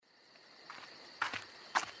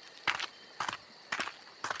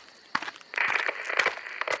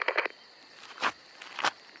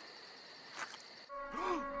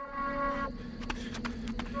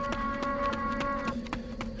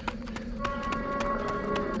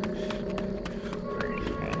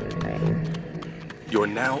You're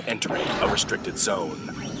now entering a restricted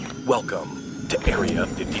zone. Welcome to Area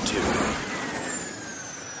 52.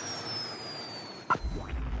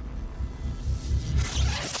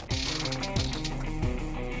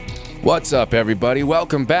 What's up, everybody?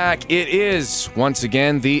 Welcome back. It is, once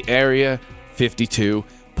again, the Area 52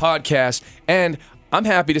 podcast. And I'm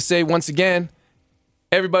happy to say, once again,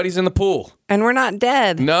 everybody's in the pool. And we're not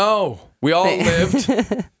dead. No, we all lived.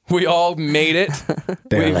 We all made it.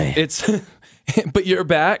 Barely. But you're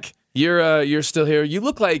back. You're still here. You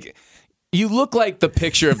look like the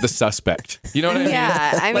picture of the suspect. You know what I mean?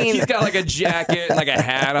 Yeah, I Like mean- he's got like a jacket, and like a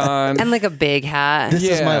hat on. And like a big hat. This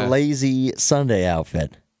is my Yeah. lazy Sunday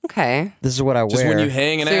outfit. Okay. This is what I Just wear. when you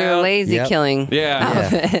hanging So you're out. lazy Yep. killing. Yeah.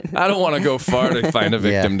 outfit. I don't want to go far to find a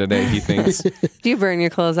victim today, he thinks. Do you burn your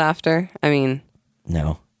clothes after? I mean,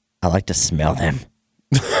 No, I like to smell them.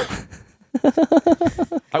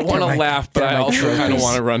 I want to laugh, but they're I my also kind of trophies.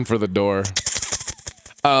 want to run for the door.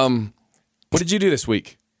 What did you do this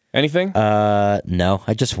week? Anything? No,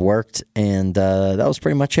 I just worked, and that was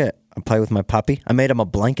pretty much it. I played with my puppy. I made him a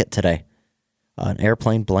blanket today, an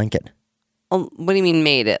airplane blanket. what do you mean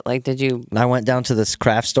made it? Like, did you? I went down to this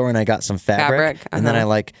craft store and I got some fabric, and then I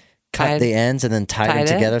like cut Tied- the ends and then tied tied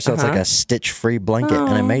them it? together, so it's like Uh-huh. a stitch-free blanket, and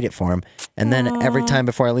I made it for him. And then every time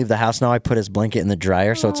before I leave the house now, I put his blanket in the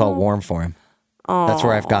dryer, so it's all warm for him. That's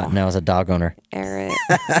where I've gotten now as a dog owner. Eric.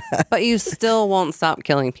 But you still won't stop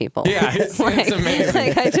killing people. Yeah, it's amazing.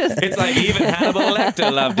 Like I just. It's like even Hannibal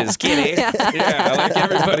Lecter loved his kitty. Yeah, like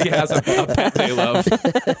everybody has a pet they love.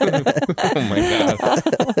 Oh my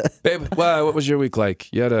god, babe. Wow, what was your week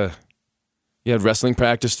like? You had wrestling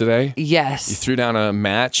practice today. You Yes. threw down a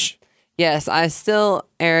match. Yes.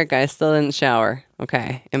 Eric, I still didn't shower.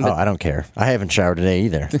 Okay. And Oh, I don't care. I haven't showered today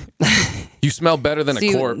either. You smell better than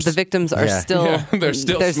a corpse. The victims are Yeah. still. Yeah, there's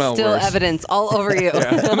still smell still worse. evidence all over you.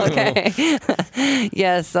 Okay.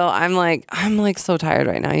 Yeah. So I'm like so tired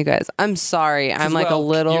right now, you guys. I'm sorry. I'm like Well, a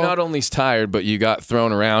little. You're not only tired, but you got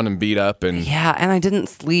thrown around and beat up, and Yeah, and I didn't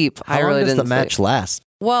sleep. How I long really does didn't the match sleep. last?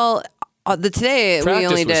 Well, today practice we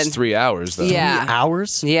only was did 3 hours though. Yeah. 3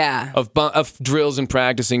 hours? Yeah. Of drills and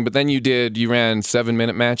practicing, but then you ran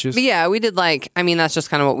 7-minute matches. But yeah, we did that's just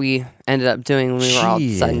kind of what we ended up doing when we were all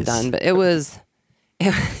said and Jeez. done. But it was,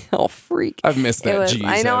 oh freak. I've missed that. Was, Jeez,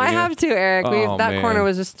 I know I haven't you? have to, Eric. Oh, That man. corner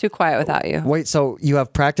was just too quiet without you. Wait, so you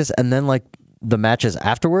have practice and then like the matches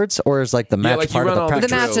afterwards, or is like the match like you part of run the all the The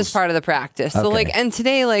practice? match drills. is part of the practice. So Okay. and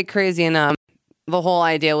today, crazy enough, the whole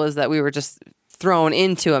idea was that we were just thrown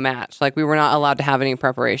into a match. Like we were not allowed to have any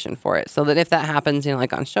preparation for it. So that if that happens,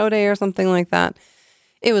 like on show day or something like that,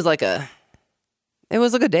 it was a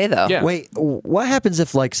good day though. Yeah. Wait, what happens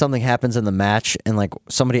if like something happens in the match and like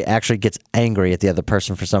somebody actually gets angry at the other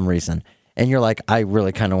person for some reason, and you're like, I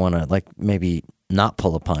really kind of want to like maybe not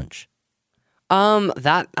pull a punch?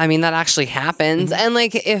 That actually happens. And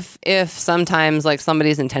if sometimes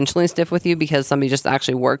somebody's intentionally stiff with you because somebody just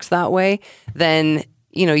actually works that way, then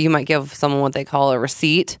you might give someone what they call a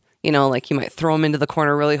receipt. You might throw them into the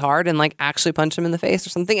corner really hard and actually punch them in the face or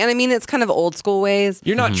something. And it's kind of old school ways.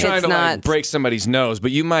 You're not trying It's to not- break somebody's nose,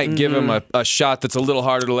 but you might give him a shot that's a little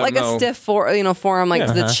harder to let like him know. a stiff forearm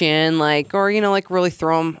to the chin, or really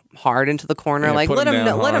throw them hard into the corner. Yeah, put let 'em them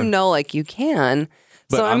down know, let hard. them know you can.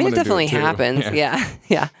 But So I'm it gonna do definitely it too. happens.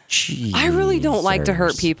 Yeah. I really don't like to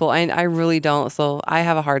hurt Jeezers. people. I really don't. So I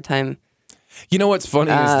have a hard time. You know what's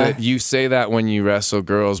funny is that you say that when you wrestle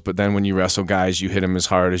girls, but then when you wrestle guys, you hit them as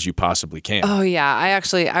hard as you possibly can. Oh yeah,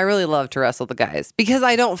 I really love to wrestle the guys because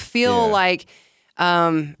I don't feel Yeah. like You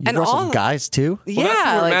and wrestled all guys too? Well, that's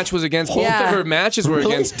yeah, who her match was against. Both Yeah. of her matches were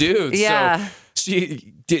against dudes. Yeah. So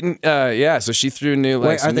she didn't. So she threw new.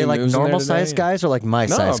 Wait, some are they new like moves in there normal today. size guys or like my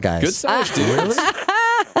No, size guys? good size dudes.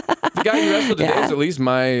 The guy you wrestled today Yeah. is at least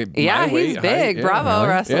my Yeah, my weight, he's big. height. Bravo, really?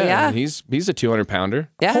 wrestler, yeah. He's a 200-pounder.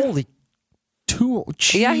 yeah. Holy two.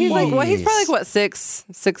 Yeah, he's probably jeez. what 6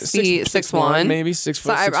 feet 6'1", maybe 6 So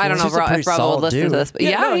foot. I don't know He's a pretty if Bravo solid would listen dude. to this, but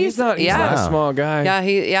No, he's not. He's not a Wow. small guy.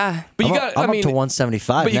 yeah. But you I'm, got. I'm I mean, up to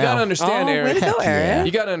 175 but you now. got to understand, Oh, Eric. way to go, Heck yeah. Eric.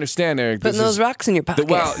 You got to understand, Eric. Putting this those is- rocks in your pocket.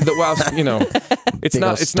 While it's Big not. old It's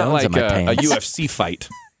not stones like in my a pants. UFC fight.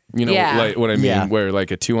 You know Yeah. like what I mean, Yeah. where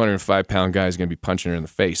like a 205-pound guy is going to be punching her in the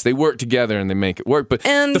face. They work together and they make it work. But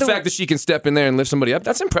And the the- fact that she can step in there and lift somebody up,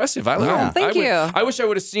 that's impressive. Thank you. I wish I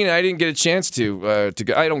would have seen it. I didn't get a chance to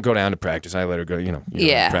go. I don't go down to practice. I let her go.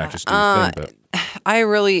 Yeah. practice. Do your thing, but I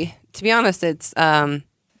really, to be honest, it's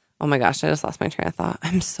oh my gosh, I just lost my train of thought.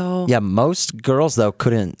 I'm so Yeah, most girls though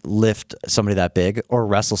couldn't lift somebody that big or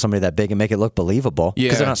wrestle somebody that big and make it look believable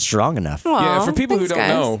because Yeah. they're not strong enough. Well, yeah. For people who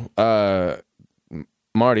thanks, don't guys. know,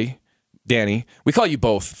 Marty Danny. We call you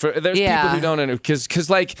both. There's Yeah. people who don't know because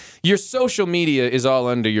like your social media is all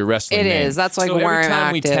under your wrestling It name. is. That's, like, so where every I'm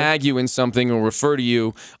time we active. tag you in something or refer to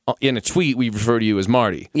you in a tweet, we refer to you as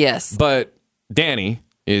Marty. Yes. But Danny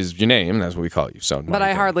is your name. That's what we call you. So, But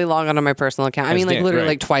I hardly log on to my personal account. I mean, like Dan, literally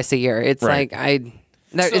right. like twice a year. It's Right. like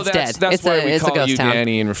So it's dead. That's it's why a, we it's a call ghost you town.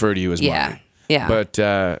 Danny and refer to you as Yeah. Marty. Yeah. But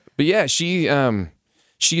yeah, she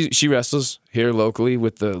wrestles here locally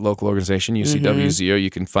with the local organization UCWZO. You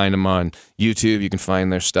can find them on YouTube. You can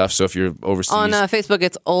find their stuff. So if you're overseas On Facebook,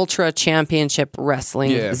 it's Ultra Championship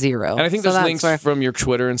Wrestling Zero. and I think So there's that's links where- from your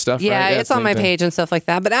Twitter and stuff. Yeah, right? it's on my page and stuff like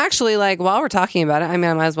that. But actually, like while we're talking about it, I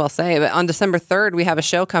mean, I might as well say, but on December 3rd, we have a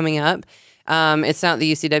show coming up. It's down at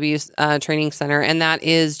the UCW Training Center, and that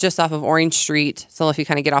is just off of Orange Street. So if you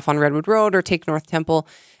kind of get off on Redwood Road or take North Temple.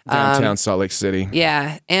 Downtown Salt Lake City.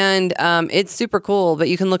 Yeah, and it's super cool, but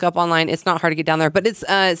you can look up online. It's not hard to get down there, but it's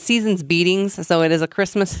Seasons Beatings, so it is a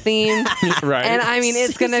Christmas theme. Right. And I mean,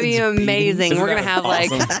 it's going to be Seasons amazing. Isn't We're going to that have like,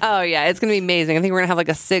 oh yeah, it's going to be amazing. I think we're going to have like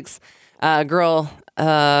a 6 girl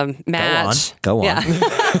match. Go on. Yeah.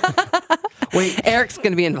 Wait, Eric's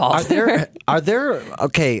going to be involved. are there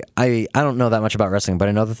okay, I don't know that much about wrestling, but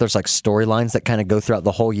I know that there's like storylines that kind of go throughout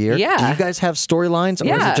the whole year. Yeah. Do you guys have storylines or is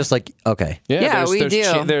Yeah. it just like okay. Yeah, we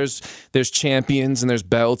do. There's champions and there's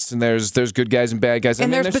belts and there's good guys and bad guys.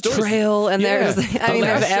 And I mean, there's stories. betrayal and there's- I The mean,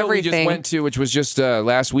 there's last show we everything. just went to, which was just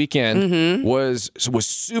last weekend, was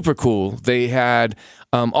super cool. They had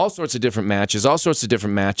all sorts of different matches, all sorts of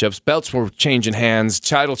different matchups. Belts were changing hands.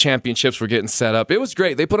 Title championships were getting set up. It was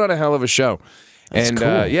great. They put on a hell of a show. And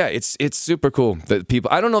cool. yeah, it's super cool that people.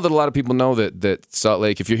 I don't know that a lot of people know that Salt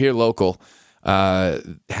Lake, if you're here local,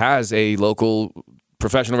 has a local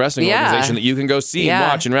professional wrestling Yeah. organization that you can go see and Yeah.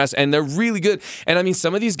 watch and wrestle, and they're really good. And I mean,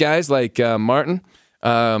 some of these guys like Martin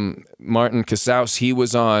Casaus, he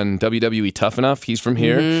was on WWE Tough Enough. He's from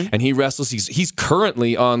here, and he wrestles. He's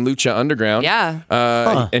currently on Lucha Underground. Yeah.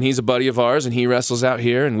 And he's a buddy of ours, and he wrestles out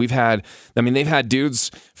here. And they've had dudes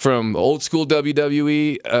from old school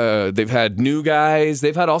WWE. They've had new guys.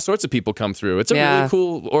 They've had all sorts of people come through. It's a Yeah. really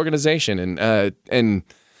cool organization, and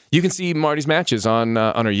you can see Marty's matches on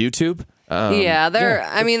our YouTube. Yeah,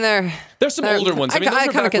 I mean, There's some older ones. I mean, those I are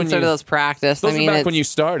kind of back when consider you- those practice. Those I mean, are back when it's- you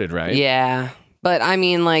started, right? Yeah, but I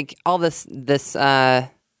mean, like all this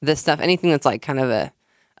stuff, anything that's like kind of a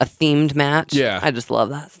themed match. Yeah. I just love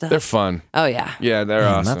that stuff. They're fun. Oh yeah, Yeah, they're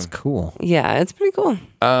Man, awesome. that's cool. yeah, it's pretty cool.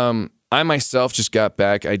 I myself just got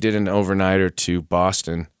back. I did an overnighter to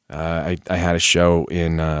Boston. I had a show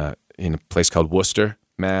in a place called Worcester,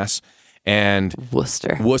 Mass. And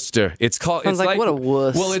Worcester. It's called. Sounds it's like, what a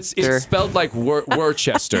Worcester. Well, it's spelled like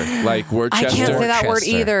Worcester, like Worcester. I can't say that word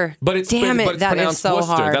Worcester. either. But it's damn but it, it's that is pronounced so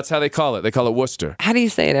Worcester. hard. That's how they call it. They call it Worcester. How do you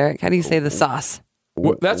say it, Eric? How do you say the sauce?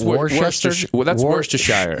 That's Worcester? Worcestershire. Well, that's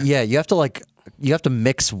Worcestershire. Yeah, you have to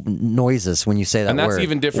mix noises when you say that And that's word.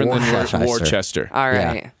 even different than Worcester. All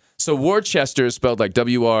right. So Worcester is spelled like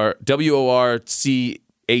WORCHES,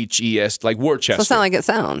 like Worcester. So it's not like it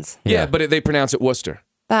sounds. Yeah, but they pronounce it Worcester.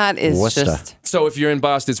 That is Worcester. just So if you're in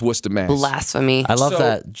Boston, it's Worcester, Mass. blasphemy. I love So-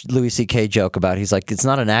 that Louis C.K. joke about he's like, it's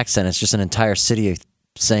not an accent, it's just an entire city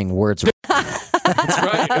saying words. That's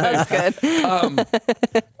right. That's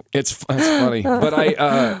good. It's funny, but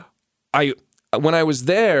I when I was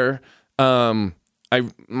there,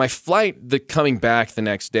 my flight coming back the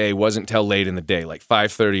next day wasn't till late in the day, like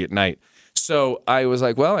 5:30 at night. So I was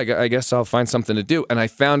like, well, I guess I'll find something to do. And I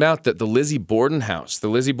found out that the Lizzie Borden house, the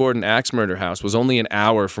Lizzie Borden axe murder house, was only an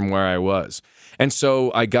hour from where I was. And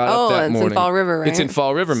so I got up that it's morning. in Fall River, right? It's in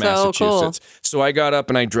Fall River, So Massachusetts. cool. So I got up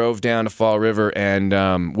and I drove down to Fall River and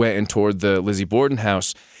went in toward the Lizzie Borden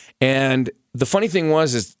house. And the funny thing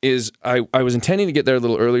was I was intending to get there a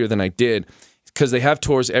little earlier than I did because they have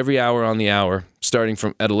tours every hour on the hour, starting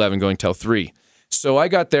from at 11 going till 3. So I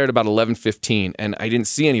got there at about 11:15 and I didn't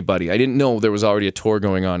see anybody. I didn't know there was already a tour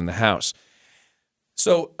going on in the house.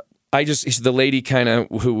 So the lady kind of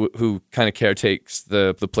who kind of caretakes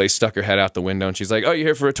the place stuck her head out the window and she's like, "Oh, you're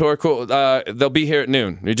here for a tour? Cool. They'll be here at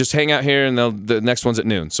noon. You just hang out here and the next one's at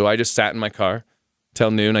noon." So I just sat in my car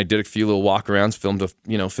till noon. I did a few little walkarounds, filmed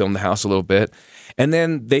the house a little bit, and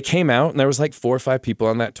then they came out and there was like 4 or 5 people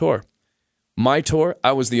on that tour. My tour,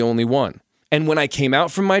 I was the only one. And when I came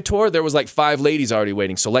out from my tour, there was like 5 ladies already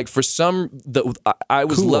waiting. So like I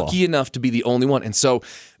was Cool. lucky enough to be the only one. And so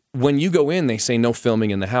when you go in, they say no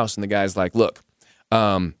filming in the house. And the guy's like, "Look,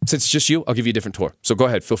 Since it's just you, I'll give you a different tour. So go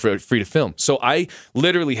ahead, feel free to film. So I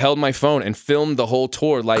literally held my phone and filmed the whole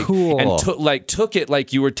tour, like, Cool. and took it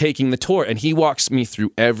like you were taking the tour. And he walks me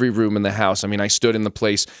through every room in the house. I mean, I stood in the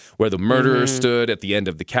place where the murderer stood at the end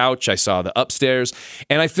of the couch. I saw the upstairs,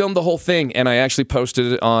 and I filmed the whole thing. And I actually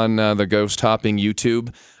posted it on the Ghost Hopping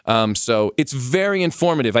YouTube. So it's very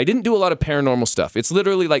informative. I didn't do a lot of paranormal stuff. It's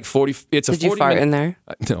literally like 40. It's a Did you 40 fart minute, in there?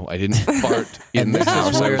 No, I didn't fart in the this is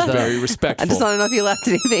house. I where was the- very I respectful. just want to know if you left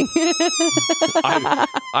anything.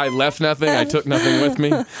 I left nothing. I took nothing with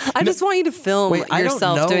me. I just want you to film Wait, I don't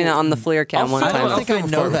yourself know- doing that on the FLIR cam one I time. don't think I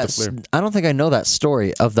film know fart with that. the flare. I don't think I know that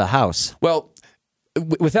story of the house. Well,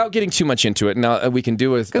 without getting too much into it, now we can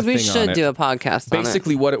do a Because we thing on should it. do a podcast on it.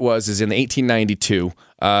 Basically, what it was is in 1892,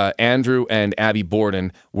 Andrew and Abby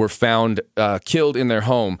Borden were found killed in their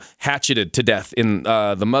home, hatcheted to death.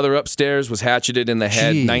 The mother upstairs was hatcheted in the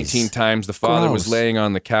head Jeez. 19 times. The father was Gross. laying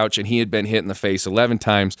on the couch, and he had been hit in the face 11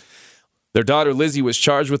 times. Their daughter Lizzie was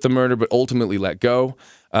charged with the murder, but ultimately let go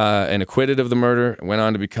and acquitted of the murder. Went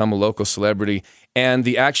on to become a local celebrity. And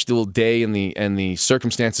the actual day and the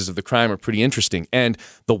circumstances of the crime are pretty interesting. And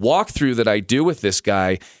the walkthrough that I do with this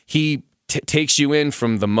guy, he takes you in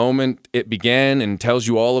from the moment it began and tells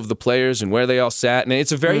you all of the players and where they all sat. And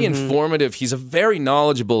it's a very informative. He's a very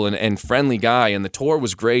knowledgeable and friendly guy. And the tour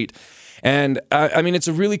was great. And I mean, it's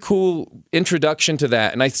a really cool introduction to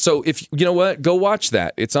that. And so if you know what, go watch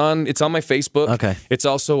that. It's on my Facebook. Okay. It's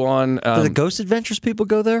also on. Do the Ghost Adventures people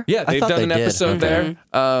go there? Yeah, I they've thought done they an did. episode there,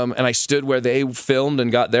 and I stood where they filmed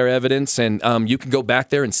and got their evidence, and you can go back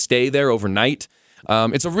there and stay there overnight.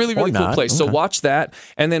 It's a really, really cool not. place. So Okay. watch that,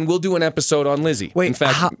 and then we'll do an episode on Lizzie. Wait, in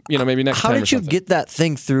fact, maybe next how time. did or you something. get that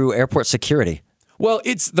thing through airport security? Well,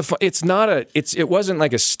 it wasn't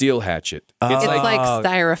like a steel hatchet. It's like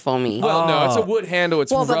styrofoamy. well, no, it's a wood handle.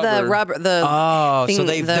 It's Well, rubber. but the rubber, the Oh, thing, so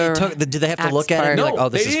they took. Did they have to axe look at it? And be part. like, oh,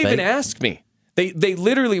 this they is didn't fake. even ask me. They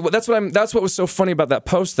literally, that's what was so funny about that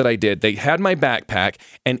post that I did. They had my backpack,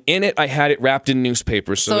 and in it I had it wrapped in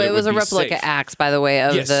newspaper, so that it was would a be replica safe. axe, by the way,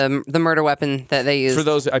 of Yes. the murder weapon that they used. For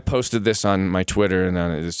those, I posted this on my Twitter, and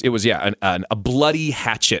it was a bloody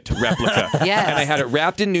hatchet replica. Yes. And I had it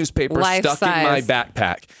wrapped in newspaper, Life stuck in my size.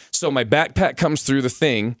 backpack. So my backpack comes through the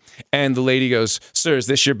thing, and the lady goes, "Sir, is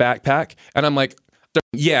this your backpack?" And I'm like,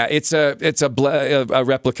 "Yeah, it's a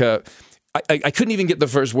replica." I couldn't even get the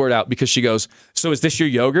first word out because she goes, "So is this your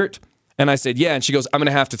yogurt?" And I said, "Yeah." And she goes, "I'm going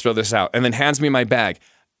to have to throw this out." And then hands me my bag.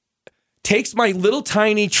 Takes my little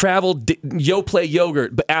tiny travel Yoplait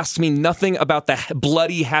yogurt, but asks me nothing about the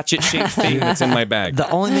bloody hatchet-shaped thing that's in my bag. The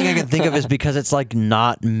only thing I can think of is because it's like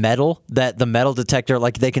not metal, that the metal detector,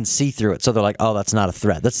 like they can see through it, so they're like, oh, that's not a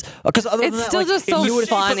threat. That's because other than It's that, still like, just so It's the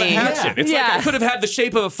shape of a funny. hatchet. It's like I could have had the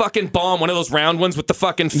shape of a fucking bomb, one of those round ones with the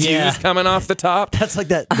fucking fuse Yeah. coming off the top. That's like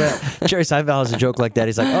that. Jerry Seinfeld has a joke like that.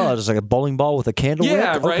 He's like, oh, just like a bowling ball with a candle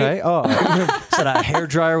Yeah, wick. right. Okay. Oh, is that a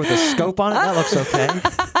hairdryer with a scope on it? That looks okay.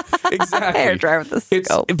 Exactly. Hairdryer with the It's-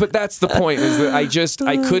 scope. But that's the point, is that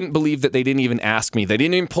I couldn't believe that they didn't even ask me. They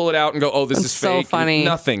didn't even pull it out and go, "Oh, this That's is so fake." funny.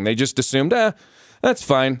 Nothing. They just assumed, that's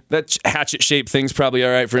fine. That hatchet-shaped thing's probably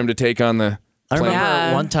all right for him to take on the I plane. remember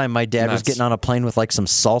Yeah. one time my dad was Nuts. getting on a plane with like some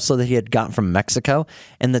salsa that he had gotten from Mexico,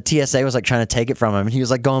 and the TSA was like trying to take it from him, and he was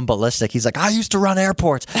like going ballistic. He's like, I used to run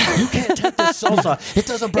airports. You can't take this salsa. It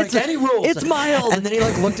doesn't break any rules. it's mild. And then he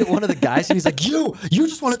like looked at one of the guys, and he's like, you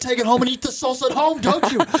just want to take it home and eat the salsa at home, don't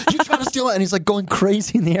you? You trying to steal it? And he's like going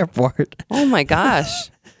crazy in the airport. Oh my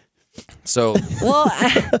gosh. So, Well,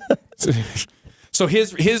 so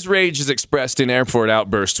his rage is expressed in airport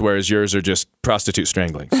outbursts, whereas yours are just prostitute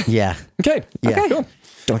strangling. Yeah. Okay. Yeah. Okay. Cool.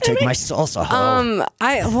 Don't take my salsa home.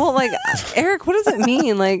 Eric, what does it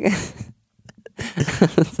mean? Like,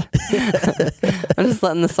 I'm just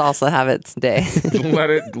letting the salsa have its day.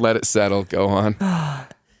 let it settle. Go on.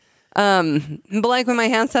 But like when my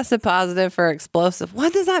hands tested positive for explosive,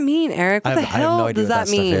 what does that mean, Eric? What the I have hell no idea does what that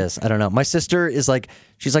that mean? stuff is. I don't know. My sister is like,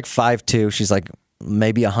 she's like 5'2". She's like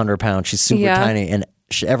maybe 100 pounds. She's super Yeah. tiny. And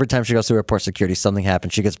every time she goes through airport security, something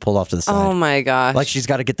happens. She gets pulled off to the side. Oh my gosh. Like she's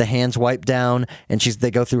got to get the hands wiped down, and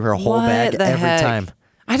they go through her whole What bag the every heck? time.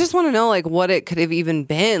 I just want to know like what it could have even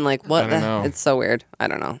been. Like what I don't know. It's so weird. I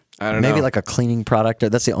don't know. I don't know. Maybe like a cleaning product. Or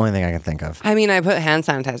that's the only thing I can think of. I mean, I put hand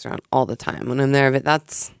sanitizer on all the time when I'm there, but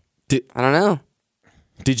that's I don't know.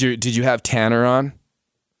 Did you have tanner on?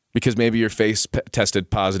 Because maybe your face tested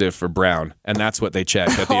positive for brown, and that's what they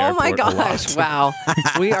checked at the Oh airport. my a lot. gosh! Wow,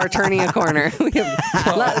 we are turning a corner.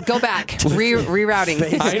 Go back. Rerouting.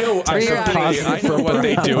 I know what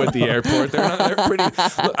they do at the airport. They're pretty.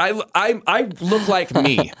 Look, I look like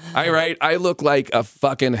me. I look like a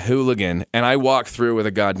fucking hooligan, and I walk through with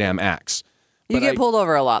a goddamn axe. You But get pulled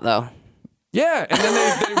over a lot though. Yeah, and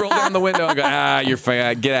then they roll down the window and go, you're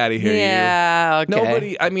fine, get out of here. Yeah, you. okay.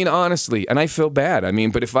 Nobody. I mean, honestly, and I feel bad. I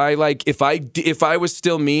mean, but if I was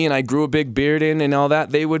still me and I grew a big beard in and all that,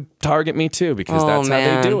 they would target me too because that's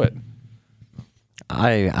how they do it. I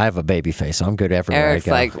have a baby face, so I'm good everywhere Eric's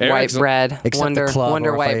I go. like white bread. Except Wonder the club, or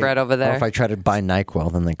if white bread over Or there. if I try to buy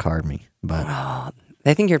NyQuil, then they card me. But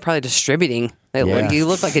They think you're probably distributing. Yeah. You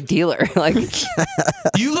look like a dealer. Like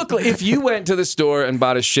You look like if you went to the store and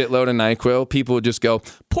bought a shitload of NyQuil, people would just go,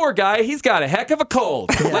 "Poor guy, he's got a heck of a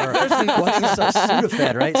cold."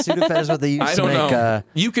 Sudafed, right? Sudafed is what they use I to don't make. know.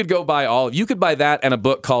 You could go buy you could buy that and a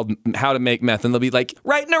book called How to Make Meth, and they'll be like,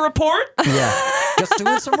 writing a report? Yeah, just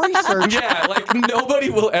doing some research. Yeah, like nobody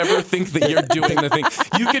will ever think that you're doing the thing.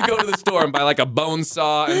 You could go to the store and buy like a bone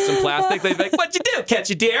saw and some plastic. They'd be like, "What'd you do? Catch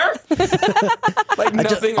a deer?" Like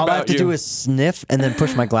nothing All about I have to you. do is sniff and then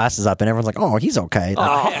push my glasses up, and everyone's like, "Oh, he's okay."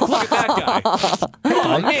 Oh, heck, look at that guy.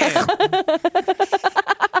 Oh, man.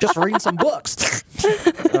 Just reading some books.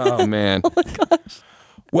 Oh, man. Oh, my gosh.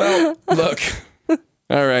 Well, look.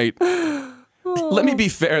 All right. Let me be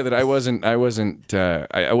fair that I wasn't trying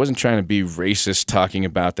to be racist talking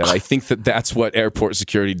about that. I think that that's what airport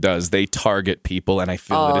security does. They target people, and I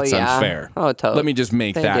feel that it's unfair. Oh, totally. Let me just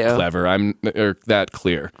make They that do. clever. That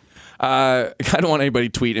clear. I don't want anybody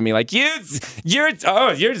tweeting me like you're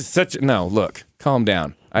such. No, look, calm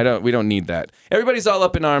down. We don't need that. Everybody's all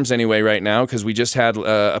up in arms anyway right now because we just had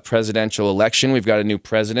a presidential election. We've got a new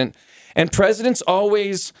president, and presidents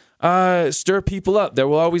always stir people up. There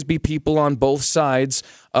will always be people on both sides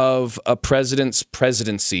of a president's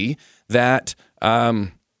presidency that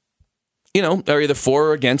are either for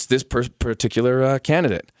or against this particular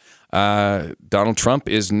candidate. Donald Trump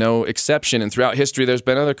is no exception, and throughout history, there's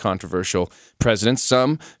been other controversial presidents.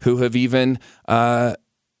 Some who have even met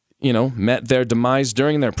their demise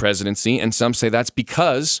during their presidency, and some say that's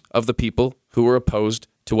because of the people who were opposed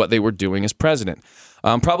to what they were doing as president.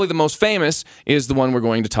 Probably the most famous is the one we're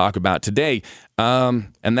going to talk about today,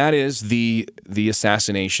 and that is the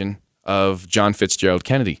assassination of John Fitzgerald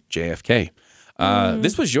Kennedy, JFK.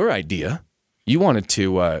 This was your idea. You wanted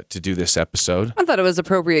to do this episode. I thought it was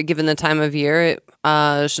appropriate given the time of year.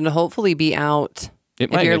 It should hopefully be out.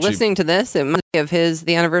 If you're listening to this, it might be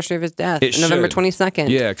the anniversary of his death, November 22nd.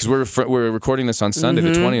 Yeah, because we're recording this on Sunday,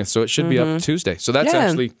 the 20th, so it should be up Tuesday. So that's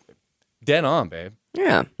actually dead on, babe.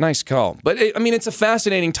 Yeah. Nice call. But it's a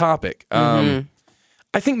fascinating topic.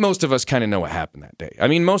 I think most of us kind of know what happened that day. I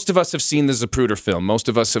mean, most of us have seen the Zapruder film. Most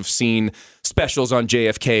of us have seen specials on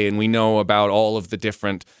JFK, and we know about all of the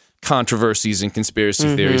different controversies and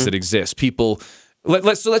conspiracy theories that exist. People,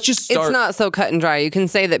 let's just start. It's not so cut and dry. You can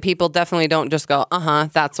say that people definitely don't just go,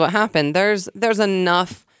 that's what happened. There's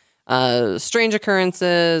enough strange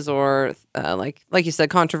occurrences or like you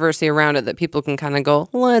said, controversy around it that people can kind of go,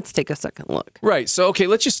 let's take a second look. Right. So, okay,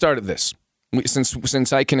 let's just start at this.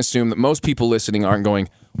 Since I can assume that most people listening aren't going,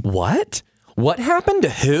 what? What happened to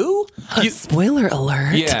who? Spoiler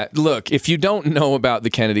alert. Yeah, look, if you don't know about the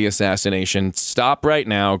Kennedy assassination, stop right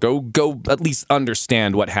now. Go at least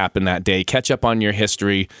understand what happened that day. Catch up on your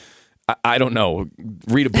history. I don't know.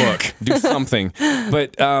 Read a book. Do something.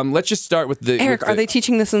 But let's just start with the... Eric, are they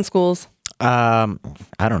teaching this in schools? I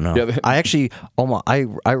don't know. Yeah, I actually,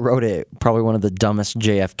 I wrote it probably one of the dumbest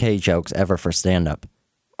JFK jokes ever for stand-up.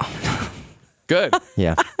 Good.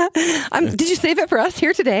 Yeah. Did you save it for us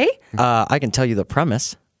here today? I can tell you the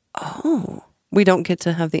premise. Oh. We don't get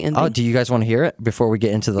to have the ending. Oh, do you guys want to hear it before we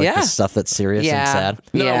get into the stuff that's serious and sad?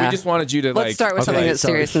 No, Yeah. we just wanted you to Let's start with something that's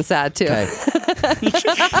serious and sad, too. Okay.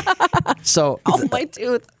 So, Oh, my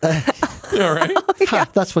tooth. You all right? ha,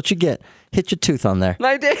 that's what you get. Hit your tooth on there.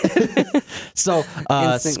 I did. So,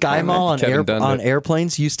 Instant Sky Mall on, Kevin Dunn on did.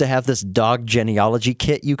 airplanes used to have this dog genealogy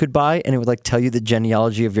kit you could buy, and it would like tell you the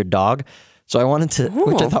genealogy of your dog. So I wanted to,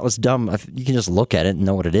 which I thought was dumb. You can just look at it and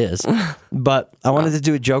know what it is. But I wanted to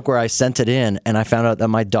do a joke where I sent it in, and I found out that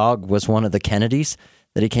my dog was one of the Kennedys,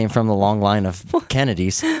 that he came from the long line of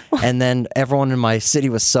Kennedys. And then everyone in my city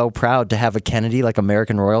was so proud to have a Kennedy, like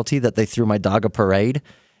American royalty, that they threw my dog a parade,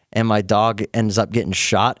 and my dog ends up getting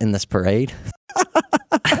shot in this parade.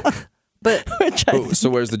 But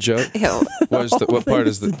So where's the joke? ew. What part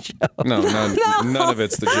is the joke? No, none of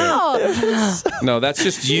it's the joke. No, that's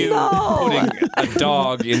just you putting a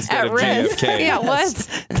dog instead At of risk. JFK. Yeah, what?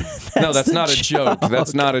 No, that's not a joke.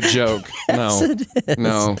 That's not a joke. No. Yes, it is.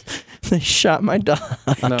 No. They shot my dog.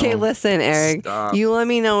 No. Okay, listen, Eric. You let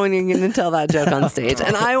me know when you're going to tell that joke on stage,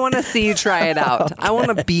 and I want to see you try it out. I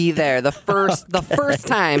want to be there the first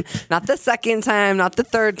time, not the second time, not the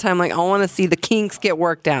third time. Like I want to see the kinks get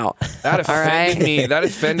worked out. That offended me. That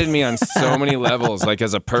offended me on so many levels. Like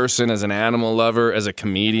as a person, as an animal lover, as a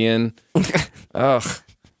comedian. Ugh.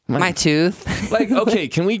 My tooth. Like, okay,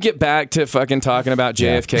 can we get back to fucking talking about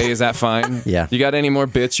JFK? Is that fine? Yeah. You got any more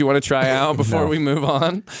bits you want to try out before we move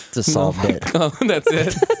on? It's a solid bit. Oh, that's it.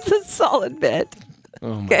 It's a solid bit.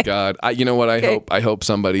 Oh my God! You know what? I hope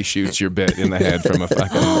somebody shoots your bit in the head from a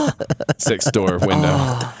fucking sixth-door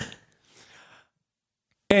window.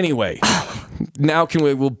 Anyway, now can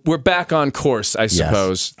we're back on course, I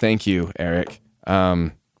suppose. Thank you, Eric.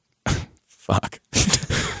 Fuck.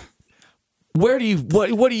 What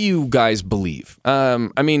do you guys believe?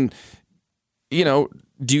 I mean, you know,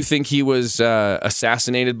 do you think he was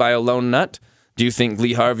assassinated by a lone nut? Do you think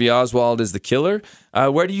Lee Harvey Oswald is the killer?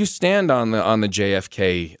 Where do you stand on the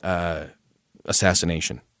JFK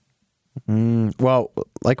assassination? Well,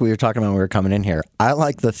 like we were talking about when we were coming in here, I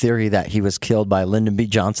like the theory that he was killed by Lyndon B.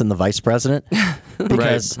 Johnson, the vice president.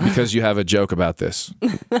 Because you have a joke about this.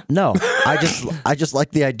 No, I just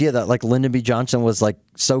like the idea that like Lyndon B. Johnson was like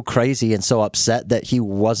so crazy and so upset that he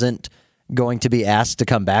wasn't going to be asked to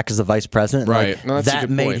come back as the vice president. Right. Like, No, that's a that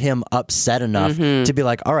good made point. him upset enough to be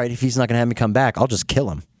like, all right, if he's not going to have me come back, I'll just kill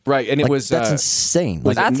him. Right, and it Like, was that's insane.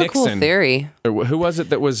 Like, That's a cool Nixon? theory. Or who was it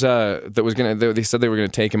that was gonna? They said they were gonna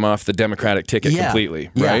take him off the Democratic ticket completely,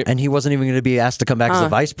 yeah, right? and he wasn't even going to be asked to come back as the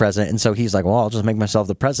vice president, and so he's like, "Well, I'll just make myself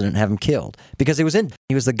the president and have him killed," because he was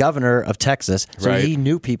the governor of Texas, so Right. he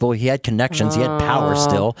knew people, he had connections, he had power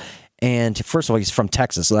still, and first of all, he's from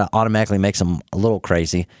Texas, so that automatically makes him a little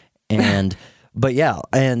crazy, and but yeah,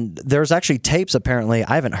 and there's actually tapes apparently.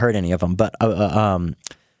 I haven't heard any of them, but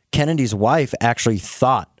Kennedy's wife actually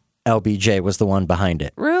thought LBJ was the one behind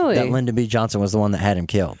it. Really? That Lyndon B. Johnson was the one that had him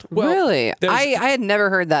killed. Well, really? there's- I had never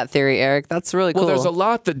heard that theory, Eric. That's really cool. Well, there's a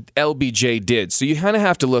lot that LBJ did, so you kind of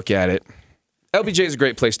have to look at it. LBJ is a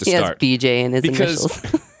great place to he has start BJ in his because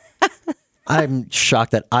initials. I'm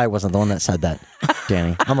shocked that I wasn't the one that said that,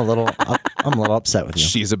 Danny. I'm a little upset with you.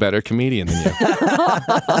 she's a better comedian than you.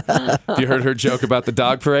 Have you heard her joke about the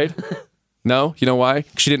dog parade? No? You know why?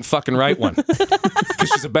 She didn't fucking write one. Because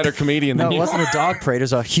she's a better comedian No, than it you. wasn't a dog parade. It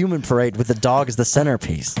was a human parade with the dog as the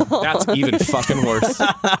centerpiece. That's even fucking worse.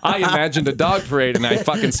 I imagined a dog parade and I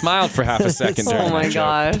fucking smiled for half a second during Oh my that joke.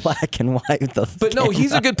 gosh. Black and white. But no,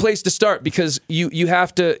 he's a good place to start because you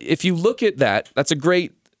have to, if you look at that, that's a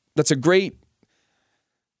great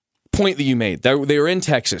point that you made. They were in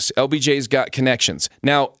Texas. LBJ's got connections.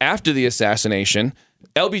 Now, after the assassination,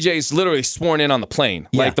 LBJ's literally sworn in on the plane.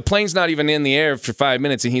 Yeah. Like the plane's not even in the air for 5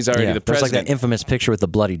 minutes and he's already the There's president. like that infamous picture with the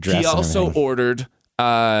bloody dress. He and also everything.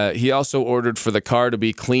 ordered for the car to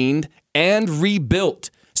be cleaned and rebuilt.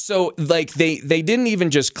 So like they didn't even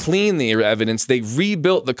just clean the evidence, they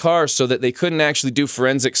rebuilt the car so that they couldn't actually do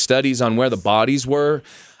forensic studies on where the bodies were.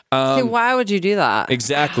 See, why would you do that?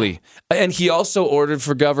 Exactly. And he also ordered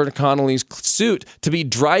for Governor Connolly's suit to be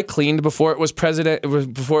dry cleaned before it was presented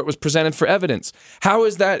for evidence. How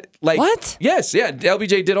is that like What? Yes, yeah,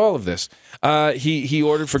 LBJ did all of this. He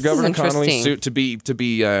ordered for Governor Connolly's interesting. suit to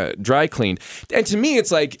be dry cleaned. And to me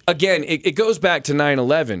it's like again, it goes back to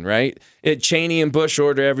 9/11, right? Cheney and Bush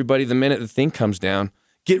order everybody the minute the thing comes down.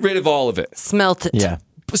 Get rid of all of it. Smelt it. Yeah.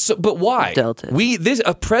 But why? Dealt it.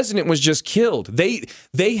 A president was just killed.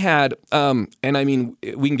 They had and I mean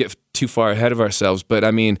we can get too far ahead of ourselves, but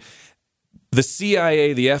I mean the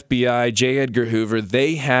CIA, the FBI, J. Edgar Hoover,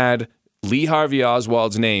 they had Lee Harvey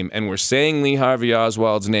Oswald's name and were saying Lee Harvey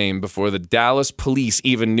Oswald's name before the Dallas police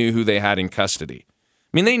even knew who they had in custody.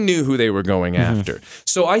 I mean, they knew who they were going after.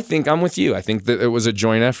 So I think I'm with you. I think that it was a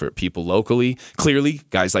joint effort. People locally, clearly,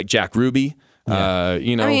 guys like Jack Ruby. You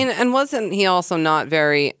know, I mean, and wasn't he also not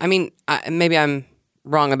very, I mean, maybe I'm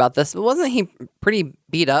wrong about this, but wasn't he pretty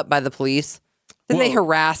beat up by the police? Didn't they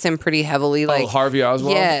harass him pretty heavily? Like Harvey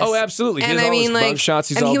Oswald? Yes. Oh, absolutely. And He has I all mean, his like, bug shots.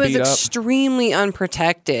 He's and all he was beat up. extremely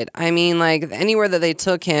unprotected. I mean, like anywhere that they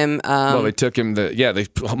took him, Well, they took him. They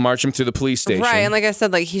marched him to the police station. right? And like I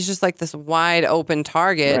said, like he's just like this wide open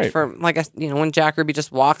target Right. for like when Jack Ruby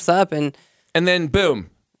just walks up and And then boom,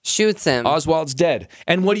 shoots him. Oswald's dead.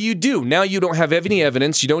 And what do? Now you don't have any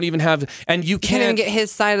evidence. You don't even have, and you Can't even can't get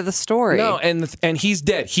his side of the story. No, and he's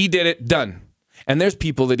dead. He did it. Done. And there's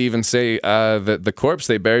people that even say that the corpse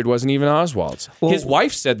they buried wasn't even Oswald's. His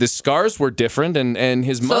wife said the scars were different, and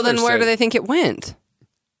his mother. So then, where said, do they think it went?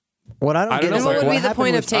 What I don't I get don't is know. like, What would what be the happened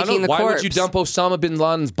point of with- taking the why corpse? would you dump Osama bin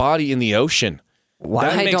Laden's body in the ocean? Why?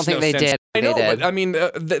 That I makes don't think no they sense. did. I know, did. but I mean,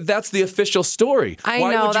 that's the official story. I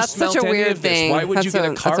Why know, would you that's smelt such a any weird of this? thing. Why would you get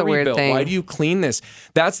a car that's a weird rebuilt? thing. Why do you clean this?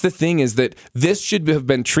 That's the thing, is that this should have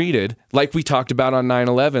been treated like we talked about on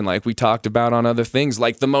 9/11, like we talked about on other things,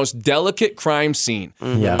 like the most delicate crime scene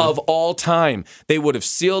Yeah. of all time. They would have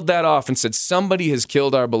sealed that off and said, somebody has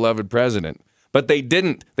killed our beloved president. But they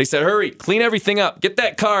didn't. They said, hurry, clean everything up. Get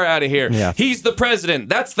that car out of here. Yeah. He's the president.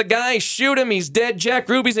 That's the guy. Shoot him. He's dead. Jack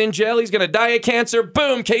Ruby's in jail. He's going to die of cancer.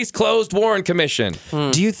 Boom. Case closed. Warren Commission.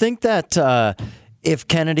 Do you think that if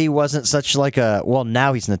Kennedy wasn't such like a, well,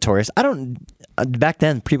 now he's notorious. I don't, back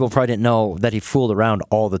then people probably didn't know that he fooled around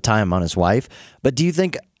all the time on his wife. But do you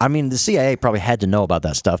think, I mean, the CIA probably had to know about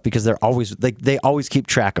that stuff because they're always, they always keep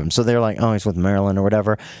track of him. So they're like, oh, he's with Marilyn or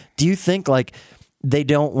whatever. Do you think like they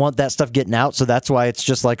don't want that stuff getting out? So that's why it's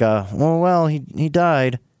just like a, well, he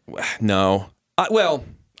died. No. Well,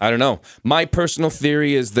 I don't know. My personal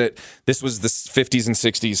theory is that this was the 50s and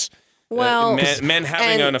 60s. Well, men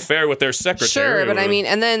having an affair with their secretary. Sure, but I mean,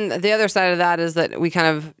 and then the other side of that is that we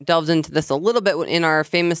kind of delved into this a little bit in our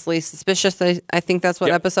famously suspicious, I think that's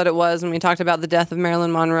what episode it was, when we talked about the death of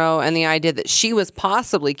Marilyn Monroe and the idea that she was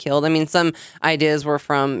possibly killed. I mean, some ideas were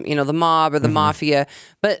from, the mob or the mafia,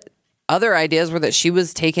 but other ideas were that she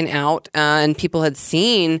was taken out and people had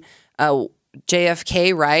seen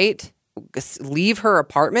JFK, right, leave her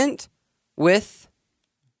apartment with...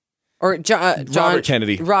 Or John Robert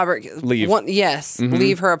Kennedy. Leave.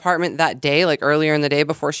 Leave her apartment that day, like earlier in the day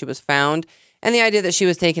before she was found. And the idea that she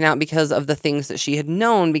was taken out because of the things that she had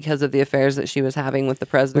known because of the affairs that she was having with the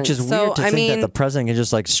president. Which is weird to think that the president can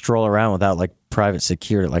just like stroll around without like private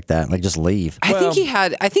security like that, like just leave. I think he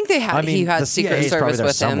had the Secret Service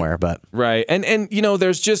with somewhere, him. But right. And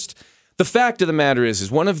there's just the fact of the matter is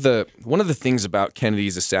one of the things about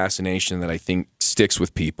Kennedy's assassination that I think sticks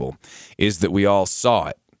with people is that we all saw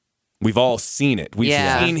it. We've all seen it. We've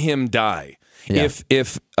seen him die. Yeah.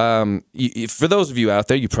 If for those of you out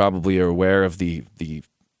there, you probably are aware of the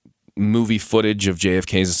movie footage of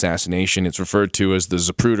JFK's assassination. It's referred to as the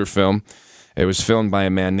Zapruder film. It was filmed by a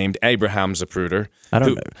man named Abraham Zapruder. I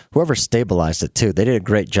don't know. Whoever stabilized it too, they did a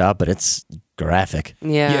great job, but it's graphic.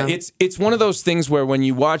 Yeah. It's one of those things where when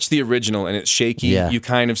you watch the original and it's shaky, you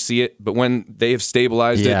kind of see it, but when they have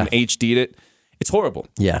stabilized it and HD'd it, it's horrible.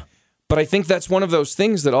 Yeah. But I think that's one of those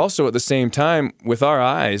things that also at the same time, with our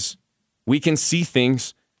eyes, we can see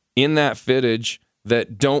things in that footage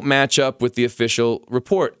that don't match up with the official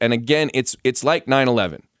report. And again, it's like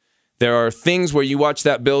 9/11. There are things where you watch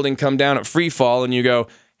that building come down at free fall and you go,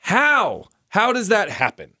 how? How does that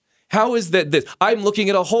happen? How is that this? I'm looking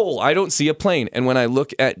at a hole. I don't see a plane. And when I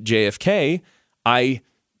look at JFK, I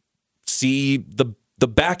see the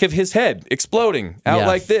back of his head exploding out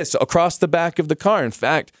like this across the back of the car. In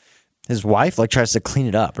fact, his wife tries to clean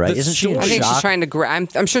it up, right? Isn't she in I think shock? she's trying to.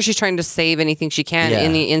 I'm sure she's trying to save anything she can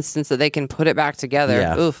in the instance that they can put it back together.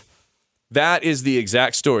 Yeah. Oof. That is the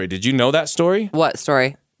exact story. Did you know that story? What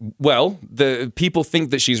story? Well, the people think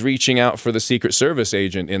that she's reaching out for the Secret Service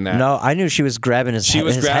agent in that. No, I knew she was grabbing his. She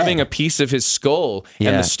was his grabbing head. a piece of his skull, and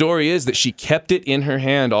Yeah. the story is that she kept it in her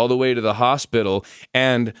hand all the way to the hospital,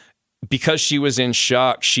 and because she was in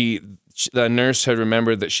shock, the nurse had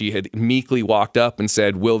remembered that she had meekly walked up and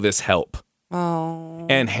said, "Will this help?" Oh.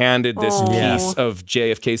 And handed this piece of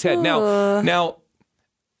JFK's head. Now,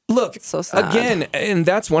 look, so sad. again, and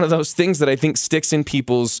that's one of those things that I think sticks in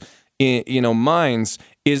people's minds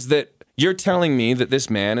is that you're telling me that this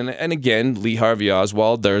man, and again, Lee Harvey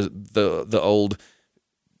Oswald, there's the old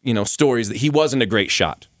stories that he wasn't a great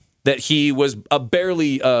shot, that he was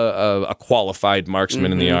barely a qualified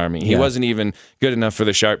marksman in the Army. He wasn't even good enough for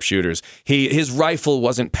the sharpshooters. His rifle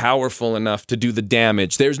wasn't powerful enough to do the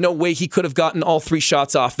damage. There's no way he could have gotten all 3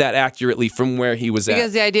 shots off that accurately from where he was at.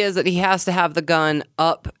 Because the idea is that he has to have the gun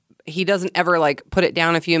up. He doesn't ever put it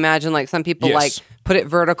down. If you imagine, some people put it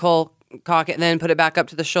vertical, cock it, and then put it back up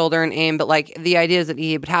to the shoulder and aim. But the idea is that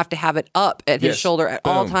he would have to have it up at his shoulder at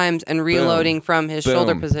all times and reloading from his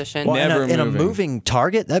shoulder position. Well, Never in a moving. moving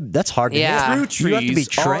target, that's hard to Yeah. hit. Through You have to be trees,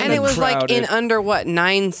 trained. And it was crowded. in under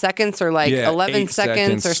 9 seconds or 11 8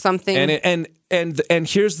 seconds or something. And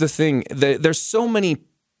here's the thing: there's so many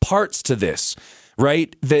parts to this,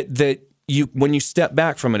 right? That you when you step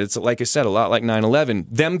back from it, it's like I said, a lot like 9/11.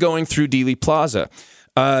 Them going through Dealey Plaza,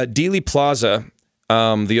 Dealey Plaza.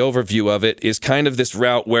 The overview of it is kind of this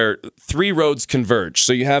route where 3 roads converge.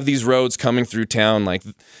 So you have these roads coming through town,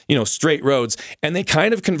 straight roads, and they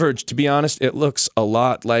kind of converge. To be honest, it looks a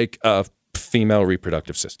lot like a female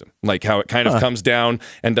reproductive system, like how it kind of comes down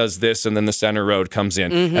and does this, and then the center road comes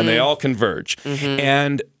in, and they all converge.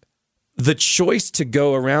 And the choice to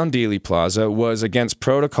go around Dealey Plaza was against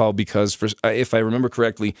protocol because, if I remember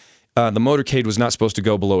correctly, the motorcade was not supposed to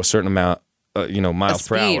go below a certain amount, miles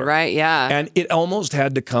per hour. Right? Yeah. And it almost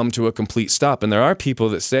had to come to a complete stop. And there are people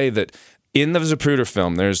that say that in the Zapruder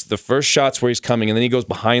film, there's the first shots where he's coming, and then he goes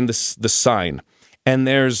behind the sign. And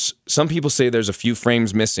there's some people say there's a few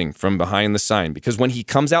frames missing from behind the sign because when he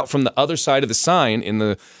comes out from the other side of the sign in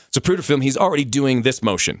the Zapruder film, he's already doing this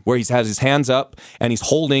motion where he has his hands up and he's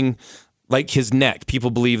holding like his neck.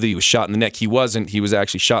 People believe that he was shot in the neck. He wasn't. He was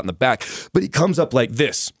actually shot in the back. But he comes up like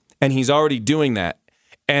this, and he's already doing that.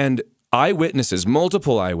 And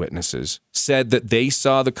multiple eyewitnesses, said that they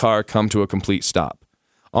saw the car come to a complete stop,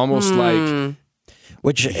 almost like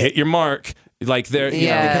Which hit your mark. Like there,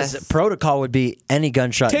 Yes. because protocol would be any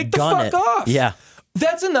gunshot, take the gun fuck it. off. Yeah.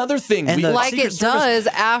 That's another thing. And the like Secret it Service- does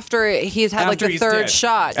after he's had like After the he's third dead.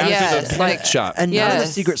 shot. After Yes. the Like third shot. And none of the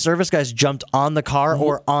Yes. Secret Service guys jumped on the car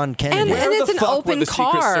or on Kennedy. and Where it's the an fuck were open the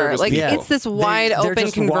Secret car. Service Like people? it's this They're wide open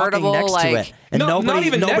just walking convertible. next to Like it. And No, nobody, not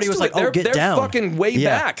even nobody next was to like, it. They're, get they're down. fucking way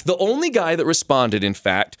Yeah. back. The only guy that responded, in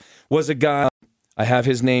fact, was a guy. I have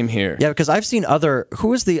his name here. Yeah, because I've seen who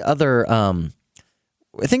was the other,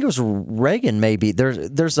 I think it was Reagan maybe.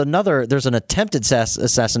 There's an attempted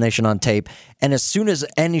assassination on tape, and as soon as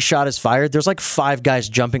any shot is fired, there's like 5 guys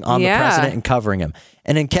jumping on the Yeah. president and covering him.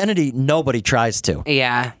 And in Kennedy, nobody tries to.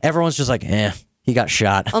 yeah. Everyone's just like, he got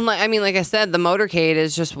shot. Like I said, the motorcade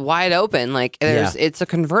is just wide open. Like it's a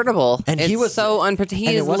convertible, And it's he was so unprotected. and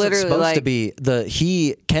He it is wasn't literally supposed like to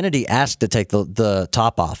be Kennedy asked to take the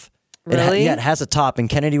top off. Really? It has a top, and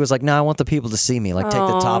Kennedy was like, "No, I want the people to see me. Like, take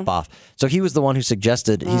the top off." So he was the one who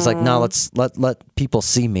suggested. He's like, "No, let people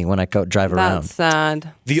see me when I go drive around." That's sad.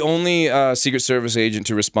 The only Secret Service agent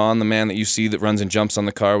to respond, the man that you see that runs and jumps on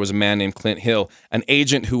the car, was a man named Clint Hill, an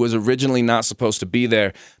agent who was originally not supposed to be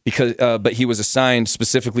there but he was assigned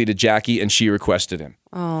specifically to Jackie, and she requested him.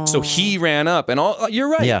 Oh. So he ran up, and you're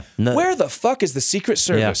right. Yeah, no- Where the fuck is the Secret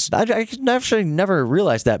Service? I actually never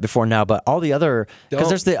realized that before now, but all the other because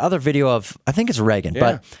there's the other video of I think it's Reagan,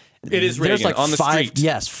 but It is there's Reagan like on the 5, street.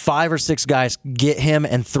 Yes, 5 or 6 guys get him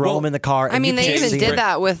and throw him in the car. I mean, they even did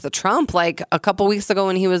that with Trump like a couple weeks ago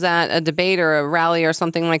when he was at a debate or a rally or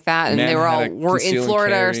something like that, and Man they were all had a in conceal and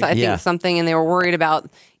Florida or carry. I think Yeah. something, and they were worried about.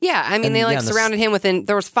 Yeah, I mean, And, they like yeah, and the- surrounded him within.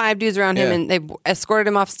 There was 5 dudes around him, Yeah. and they escorted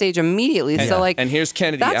him off stage immediately. So like, and here's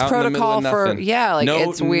Kennedy that's out in the middle protocol of nothing. for like no,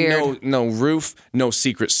 it's weird. No roof, no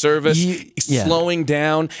Secret Service, Yeah. slowing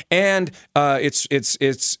down, and it's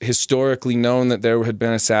historically known that there had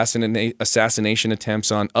been assassination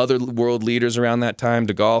attempts on other world leaders around that time.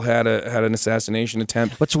 De Gaulle had an assassination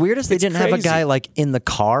attempt. What's weird is they It's didn't have a crazy. guy like in the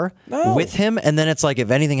car No. with him, and then it's like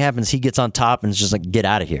if anything happens, he gets on top and it's just like get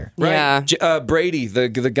out of here. Right. Yeah. Brady,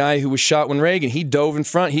 the guy who was shot when Reagan, he dove in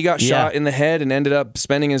front. He got shot in the head and ended up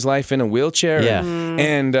spending his life in a wheelchair. Yeah.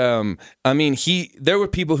 And I mean, there were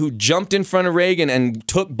people who jumped in front of Reagan and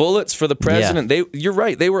took bullets for the president. You're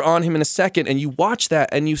right. They were on him in a second. And you watch that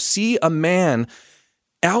and you see a man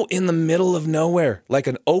out in the middle of nowhere, like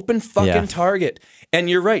an open fucking target. And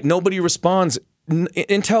you're right. Nobody responds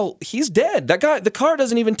until he's dead. That guy, the car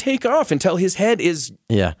doesn't even take off until his head is.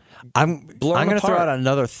 Yeah. I'm Blown going to throw apart. out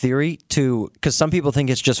another theory too, because some people think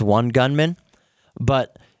it's just one gunman,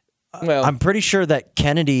 but Well, I'm pretty sure that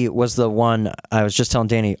Kennedy was the one. I was just telling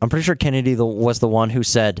Danny, I'm pretty sure Kennedy was the one who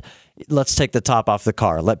said, let's take the top off the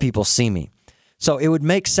car, let people see me. So it would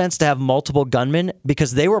make sense to have multiple gunmen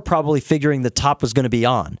because they were probably figuring the top was going to be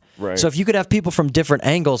on. Right. So if you could have people from different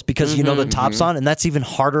angles because you know the top's on, and that's even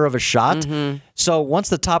harder of a shot. So once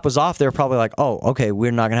the top was off, they were probably like, oh, okay, we're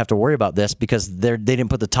not going to have to worry about this because they didn't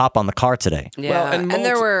put the top on the car today. Yeah, and and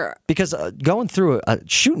there were Because going through,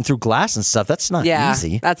 shooting through glass and stuff, that's not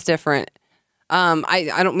easy. that's different. I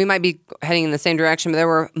don't. We might be heading in the same direction, but there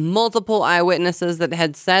were multiple eyewitnesses that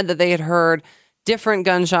had said that they had heard different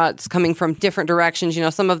gunshots coming from different directions. You know,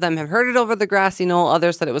 some of them have heard it over the grassy knoll.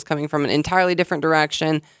 Others said it was coming from an entirely different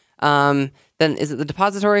direction. Then is it the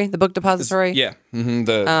depository, the book depository? yeah. Mm-hmm.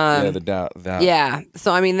 The doubt. Yeah.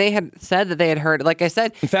 So I mean, they had said that they had heard, like I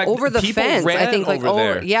said, In fact, over the people fence. I ran think like over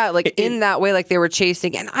there. yeah, like in that way, like they were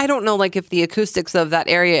chasing. And I don't know, like if the acoustics of that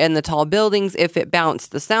area and the tall buildings, if it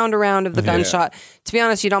bounced the sound around of the gunshot. To be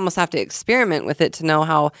honest, you'd almost have to experiment with it to know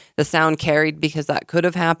how the sound carried because that could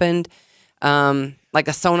have happened. Like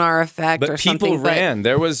a sonar effect or But people something. ran.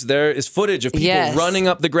 There is footage of people Yes. running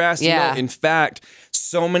up the grassy Yeah. knoll. In fact,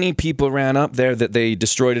 so many people ran up there that they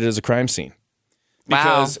destroyed it as a crime scene.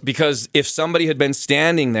 Because if somebody had been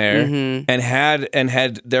standing there and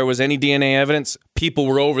had there was any DNA evidence, people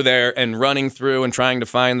were over there and running through and trying to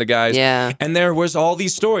find the guys. Yeah. And there was all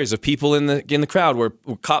these stories of people in the crowd where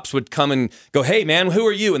cops would come and go, "Hey man, who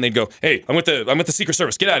are you?" And they'd go, "Hey, I'm with the Secret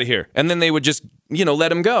Service. Get out of here." And then they would just, let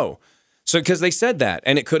them go. So because they said that,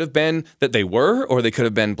 and it could have been that they were, or they could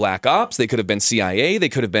have been black ops, they could have been CIA, they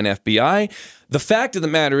could have been FBI. The fact of the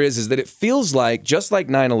matter is that it feels like, just like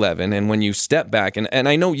 9/11, and when you step back, and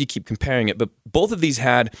I know you keep comparing it, but both of these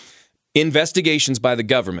had investigations by the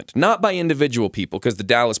government, not by individual people, because the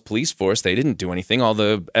Dallas police force, they didn't do anything. All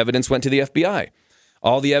the evidence went to the FBI.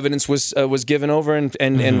 All the evidence was given over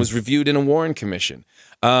and was reviewed in a Warren Commission.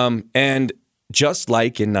 And just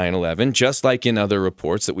like in 9/11, just like in other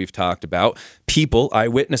reports that we've talked about, people,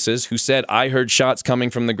 eyewitnesses who said, "I heard shots coming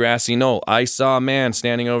from the grassy knoll. I saw a man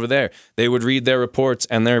standing over there." They would read their reports,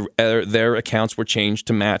 and their accounts were changed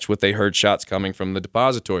to match what they heard shots coming from the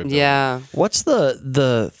depository building. Yeah. What's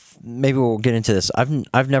the maybe we'll get into this.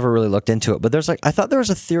 I've never really looked into it, but I thought there was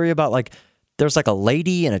a theory about there's a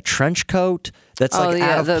lady in a trench coat that's out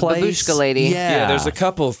of the place. babushka lady. Yeah, there's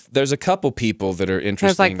a couple people that are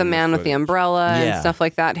interesting. There's the man with the umbrella and stuff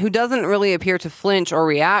like that, who doesn't really appear to flinch or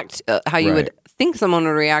react how you would think someone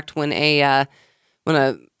would react when an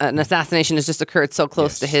assassination has just occurred so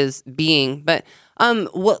close to his being. But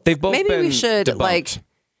they've both maybe been we should debunked,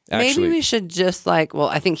 maybe we should just I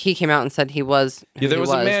think he came out and said he was. Yeah, there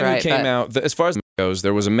was a man who came out. As far as it goes,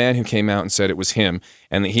 there was a man who came out and said it was him,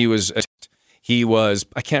 and that he was.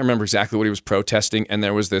 I can't remember exactly what he was protesting, and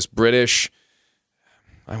there was this British,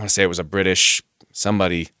 I want to say it was a British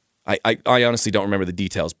somebody, I honestly don't remember the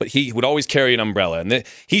details, but he would always carry an umbrella, and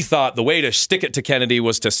he thought the way to stick it to Kennedy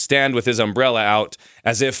was to stand with his umbrella out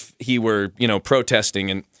as if he were, protesting,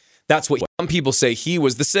 and that's what some people say he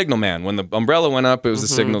was the signal man. When the umbrella went up, it was the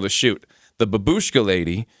signal to shoot. The babushka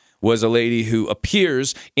lady was a lady who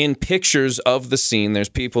appears in pictures of the scene. There's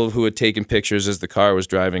people who had taken pictures as the car was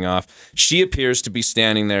driving off. She appears to be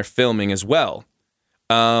standing there filming as well.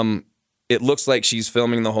 It looks like she's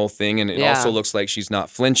filming the whole thing, and it also looks like she's not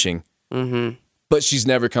flinching. Mm-hmm. But she's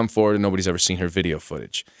never come forward, and nobody's ever seen her video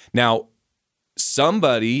footage. Now,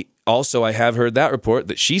 somebody also, I have heard that report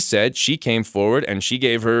that she said she came forward and she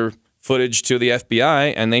gave her footage to the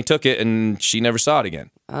FBI, and they took it, and she never saw it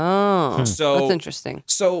again. Oh, so that's interesting.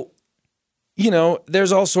 So,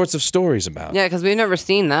 there's all sorts of stories about it. Yeah, because we've never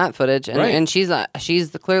seen that footage, and she's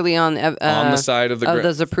clearly on the side of the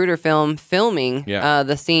Zapruder film filming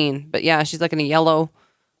the scene. But yeah, she's in a yellow,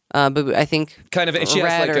 but I think kind of she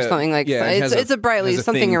red has or something like that. It's a brightly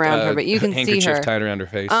something thing, around her, but you can see her tied around her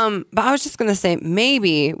face. But I was just gonna say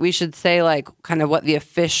maybe we should say kind of what the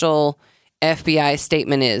official FBI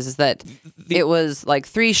statement is that it was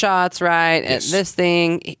 3 shots, right? Yes. At this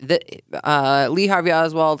thing, Lee Harvey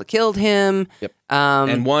Oswald killed him. Yep.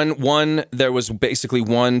 And there was basically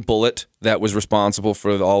one bullet that was responsible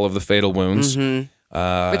for all of the fatal wounds.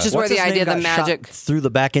 Mm-hmm. Which is where the idea of the magic through the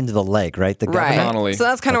back into the leg, right? The right. Connolly. So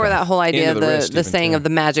that's kind of where that whole idea of the saying of the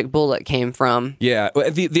magic bullet came from. Yeah,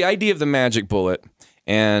 the idea of the magic bullet,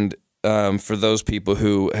 and for those people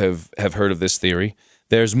who have heard of this theory.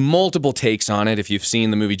 There's multiple takes on it. If you've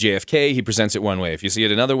seen the movie JFK, he presents it one way. If you see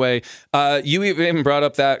it another way, you even brought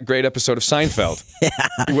up that great episode of Seinfeld,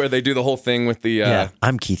 where they do the whole thing with the.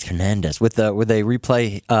 I'm Keith Hernandez where they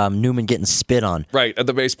replay Newman getting spit on. Right at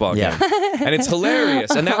the baseball game, and it's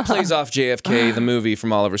hilarious, and that plays off JFK, the movie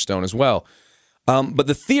from Oliver Stone as well. But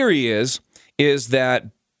the theory is that.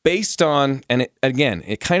 Based on, and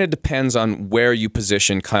it kind of depends on where you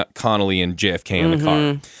position Connolly and JFK in the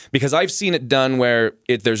car. Because I've seen it done where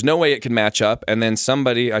there's no way it could match up, and then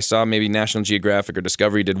somebody, I saw maybe National Geographic or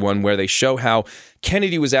Discovery did one where they show how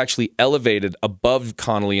Kennedy was actually elevated above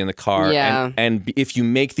Connolly in the car, and if you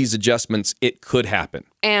make these adjustments, it could happen.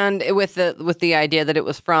 And with the idea that it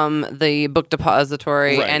was from the book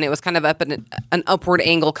depository, and it was kind of up at an upward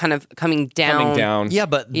angle, kind of coming down. Yeah,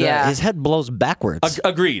 but his head blows backwards.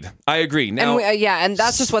 Agreed. I agree. Now, and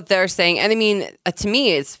that's just what they're saying. And I mean, to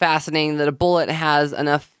me, it's fascinating that a bullet has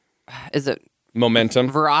enough. Is it? Momentum,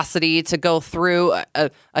 veracity to go through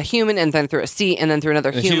a human and then through a seat and then through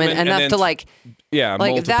another human enough to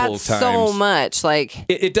multiple that's times. So much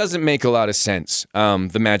it doesn't make a lot of sense.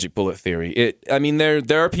 The magic bullet theory.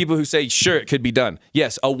 There are people who say sure it could be done.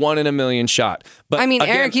 Yes, a 1 in a million shot. But again,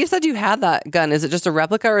 Eric, you said you had that gun. Is it just a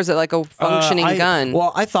replica or is it like a functioning gun?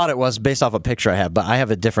 Well, I thought it was based off a picture I have, but I have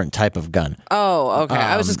a different type of gun. Oh, okay.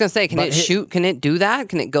 I was just gonna say, can it shoot? Can it do that?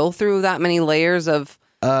 Can it go through that many layers of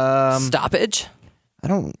stoppage? I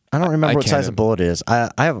don't remember what size can't- the bullet is. I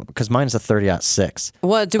have because mine's a 30-06.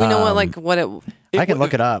 What do we know? What it? I can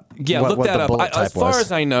look it up. Yeah, what look that the up. bullet type As far was.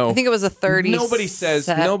 as I know, I think it was a 30. Nobody says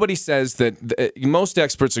that. Most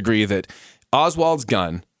experts agree that Oswald's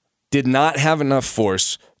gun did not have enough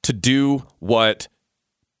force to do what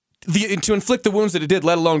to inflict the wounds that it did,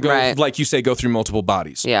 let alone go Right. like you say, go through multiple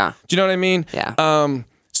bodies. Yeah. Do you know what I mean? Yeah.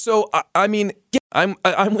 So I mean, yeah,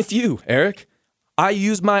 I'm with you, Eric. I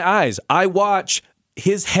use my eyes. I watch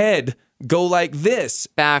his head go like this.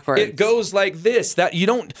 Backwards. It goes like this. That you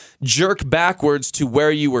don't jerk backwards to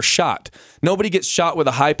where you were shot. Nobody gets shot with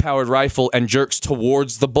a high-powered rifle and jerks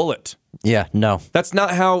towards the bullet. Yeah, no. That's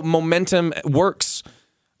not how momentum works.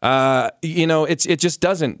 It just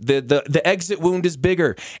doesn't. The exit wound is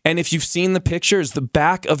bigger. And if you've seen the pictures, the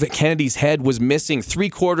back of the Kennedy's head was missing.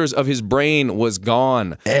 3/4 of his brain was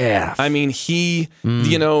gone. Yeah. I mean, he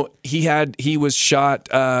was shot.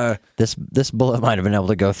 This bullet might have been able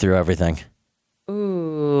to go through everything.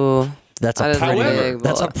 Ooh. That's That a is a pretty big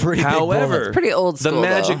That's a bullet. pretty big However, bullet. Pretty old the school,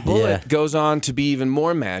 magic though. bullet Yeah. goes on to be even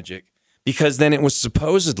more magic because then it was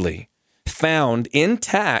supposedly found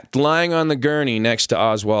intact, lying on the gurney next to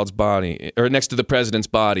Oswald's body, or next to the president's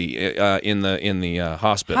body in the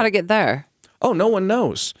hospital. How'd it get there? Oh, no one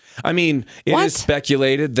knows. I mean, it What? is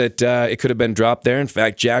speculated that it could have been dropped there. In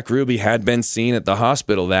fact, Jack Ruby had been seen at the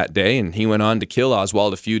hospital that day, and he went on to kill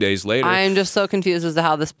Oswald a few days later. I'm just so confused as to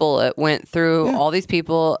how this bullet went through all these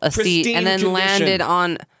people, a seat, Pristine and then condition. landed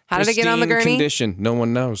on. How did it get on the Pristine gurney? condition. No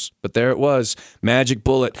one knows, but there it was. Magic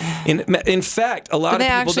bullet. In fact, a lot Did they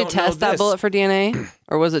of people actually don't know test that this. bullet for DNA,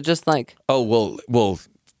 or was it just like? Oh well.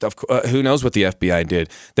 Who knows what the FBI did?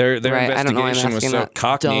 Their Right, I don't know why I'm investigation was asking so that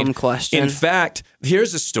cockneyed. dumb question. In fact,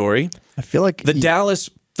 here's a story. I feel like The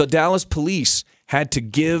Dallas police had to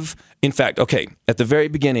give. In fact, okay, at the very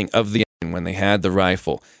beginning of when they had the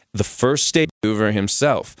rifle, the first statement of Hoover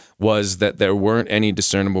himself was that there weren't any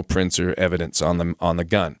discernible prints or evidence on the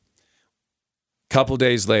gun. Couple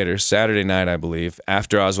days later, Saturday night, I believe,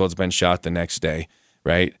 after Oswald's been shot the next day,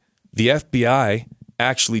 right? The FBI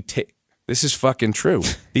actually this is fucking true.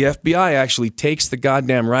 The FBI actually takes the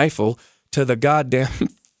goddamn rifle to the goddamn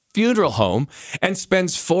funeral home and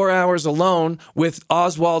spends 4 hours alone with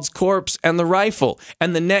Oswald's corpse and the rifle.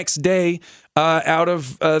 And the next day, out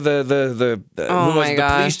of the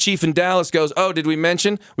police chief in Dallas goes, "Oh, did we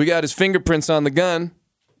mention we got his fingerprints on the gun?"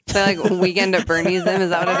 They like Weekend at Bernie's them? Is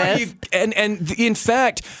that what it is? And in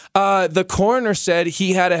fact, the coroner said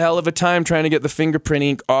he had a hell of a time trying to get the fingerprint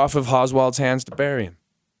ink off of Oswald's hands to bury him.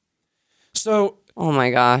 So, Oh my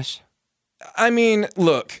gosh. I mean,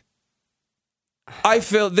 look, I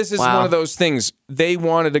feel this is Wow. one of those things. They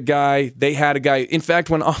wanted a guy. They had a guy. In fact,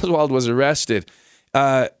 when Oswald was arrested,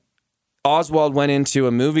 Oswald went into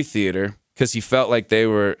a movie theater because he felt like they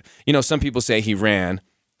were, some people say he ran.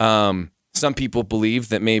 Some people believe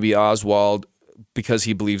that maybe Oswald, because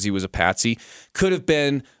he believes he was a patsy, could have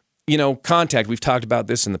been, contact. We've talked about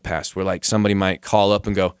this in the past where like somebody might call up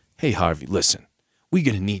and go, "Hey, Harvey, listen, we're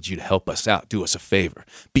going to need you to help us out. Do us a favor.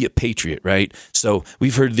 Be a patriot, right? So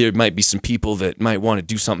we've heard there might be some people that might want to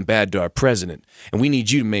do something bad to our president, and we need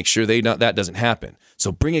you to make sure that doesn't happen.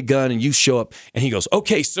 So bring a gun and you show up." And he goes,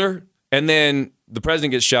 "Okay, sir." And then the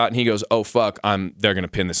president gets shot and he goes, "Oh, fuck, they're going to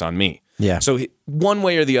pin this on me." Yeah. So one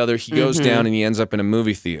way or the other, he goes down and he ends up in a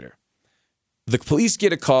movie theater. The police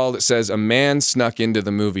get a call that says a man snuck into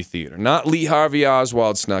the movie theater. Not Lee Harvey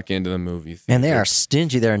Oswald snuck into the movie theater. and they are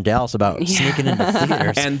stingy there in Dallas about sneaking into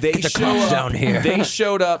theaters. And they Get the show cops up, down here. They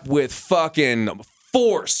showed up with fucking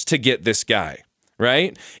force to get this guy,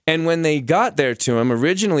 right? And when they got there to him,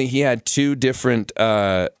 originally he had two different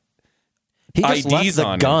He just left IDs the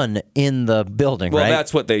on him. gun in the building, Well, right?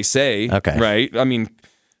 that's what they say. Okay. Right? I mean,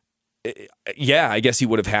 yeah, I guess he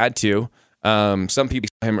would have had to. Some people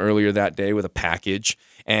saw him earlier that day with a package,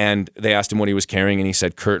 and they asked him what he was carrying, and he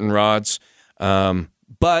said curtain rods.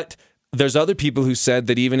 But there's other people who said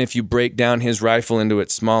that even if you break down his rifle into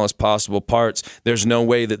its smallest possible parts, there's no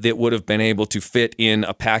way that it would have been able to fit in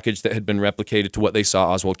a package that had been replicated to what they saw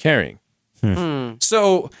Oswald carrying.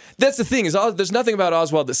 So that's the thing is there's nothing about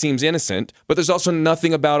Oswald that seems innocent, but there's also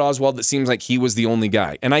nothing about Oswald that seems like he was the only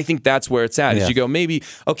guy. And I think that's where it's at. Is Yeah. you go, maybe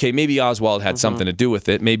Oswald had something to do with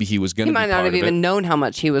it. Maybe he was going He to be might not part have of even it. known how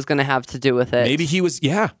much he was going to have to do with it. Maybe he was.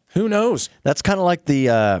 Yeah, who knows? That's kind of like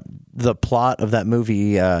the plot of that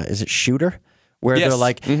movie. Is it Shooter? Where Yes. they're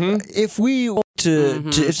like, if we want to,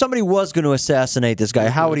 if somebody was going to assassinate this guy,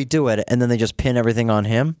 how would he do it? And then they just pin everything on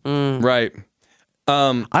him. Right.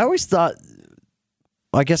 I always thought,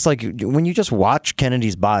 I guess, like when you just watch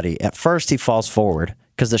Kennedy's body, at first he falls forward.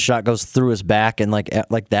 because the shot goes through his back and like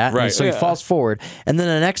that. Right. And so he falls forward, and then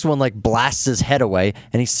the next one like blasts his head away,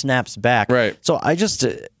 and he snaps back. Right. So I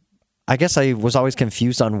guess I was always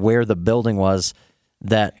confused on where the building was.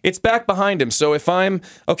 That It's back behind him. So if I'm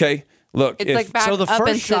okay, look, It's if, like back so the up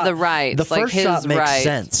first and shot, to the right. The like first his shot makes right.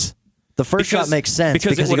 sense. The first shot makes sense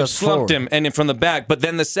because it he would have goes slumped forward. him and from the back. But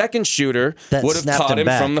then the second shooter That would have snapped caught him him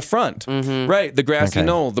back. from the front, Mm-hmm. right? The grassy Okay.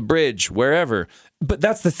 knoll, the bridge, wherever. But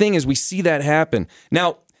that's the thing is we see that happen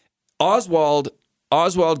now. Oswald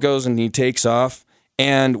goes and he takes off.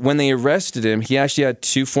 And when they arrested him, he actually had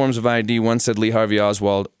two forms of ID. One said Lee Harvey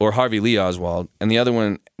Oswald or Harvey Lee Oswald, and the other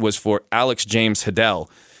one was for Alex James Hiddell.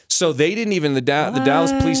 So they didn't even the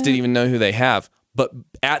Dallas police didn't even know who they have. But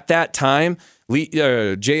at that time,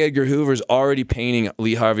 J. Edgar Hoover's already painting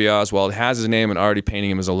Lee Harvey Oswald, has his name, and already painting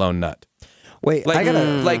him as a lone nut. Wait, Like- I gotta.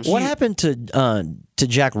 like what he- happened to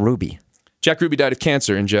Jack Ruby? Jack Ruby died of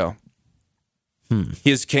cancer in jail.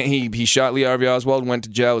 He shot Lee Harvey Oswald, went to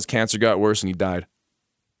jail. His cancer got worse, and he died.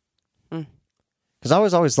 Because I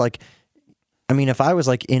was always like, I mean, if I was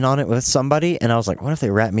like in on it with somebody and I was like, what if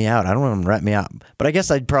they rat me out? I don't want them to rat me out. But I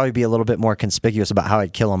guess I'd probably be a little bit more conspicuous about how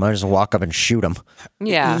I'd kill them. I'd just walk up and shoot them.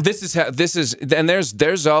 Yeah. And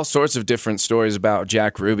there's all sorts of different stories about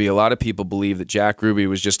Jack Ruby. A lot of people believe that Jack Ruby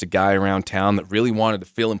was just a guy around town that really wanted to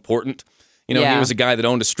feel important. You know, Yeah. he was a guy that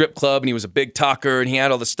owned a strip club and he was a big talker and he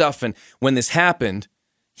had all the stuff. And when this happened,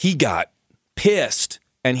 he got pissed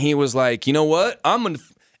and he was like, you know what? I'm going to.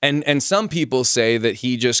 And some people say that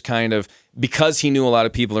he just kind of, because he knew a lot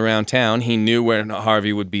of people around town, he knew when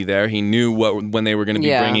Harvey would be there. He knew when they were going to be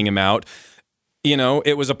Yeah. bringing him out. You know,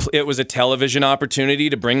 it was a television opportunity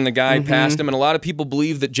to bring the guy past him. And a lot of people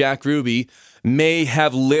believe that Jack Ruby may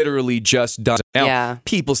have literally just done it. Now, Yeah.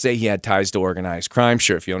 people say he had ties to organized crime.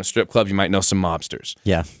 Sure, if you own a strip club, you might know some mobsters.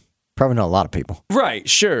 Yeah. Probably know a lot of people. Right,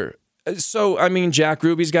 sure. So, I mean, Jack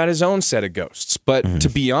Ruby's got his own set of ghosts. But to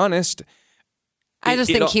be honest, I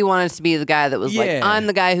just it think all- he wanted to be the guy that was like, Yeah. I'm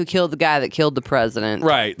the guy who killed the guy that killed the president.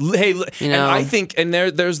 right. Hey, and know? I think, and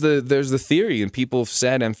there's the theory, and people have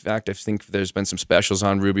said, in fact, I think there's been some specials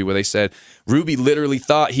on Ruby where they said Ruby literally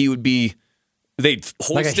thought he would be, they'd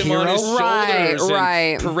hoist Like a him on his hero? Right, shoulders right.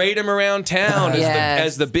 and parade him around town Yes.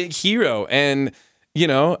 as the big hero. And, you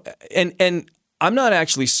know, and I'm not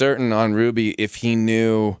actually certain on Ruby if he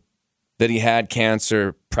knew that he had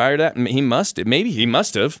cancer prior to that. He must have. Maybe he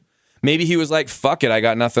must have. Maybe he was like, "Fuck it, I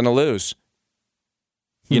got nothing to lose."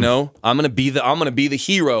 You know, I'm gonna be the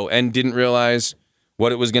hero, and didn't realize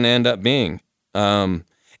what it was gonna end up being.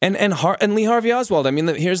 And Lee Harvey Oswald. I mean,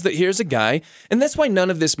 here's a guy, and that's why none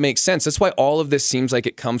of this makes sense. That's why all of this seems like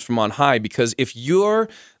it comes from on high. Because if you're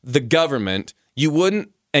the government, you wouldn't.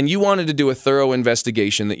 And you wanted to do a thorough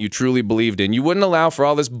investigation that you truly believed in, you wouldn't allow for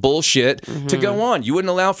all this bullshit to go on. You wouldn't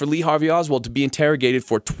allow for Lee Harvey Oswald to be interrogated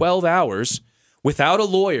for 12 hours without a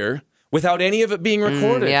lawyer, without any of it being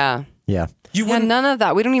recorded. Yeah. Yeah. You Yeah, wouldn't. none of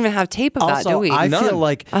that. We don't even have tape of that, Also, do we? I None. feel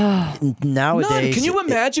like nowadays. None. Can you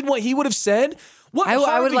imagine what he would have said? What I would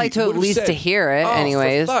Harvey like to at would have least said? to hear it Oh,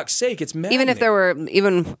 anyways. For fuck's sake, it's maddening.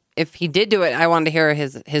 even if he did do it, I wanted to hear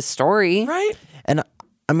his story. right? And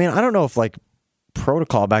I mean, I don't know if like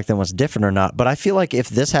protocol back then was different or not, but I feel like if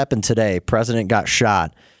this happened today, president got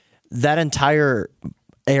shot, that entire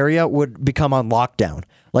area would become on lockdown.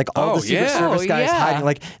 Like all Oh, the Secret yeah. Service Oh, guys yeah. hiding,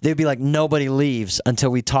 like they'd be like, nobody leaves until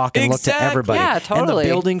we talk and look to Exactly. everybody. Yeah, And totally. the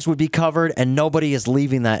buildings would be covered and nobody is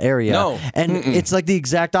leaving that area. No. And it's like the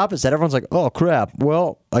exact opposite. Everyone's like, oh crap,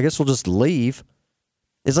 well, I guess we'll just leave.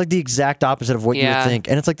 It's like the exact opposite of what you Yeah. would think.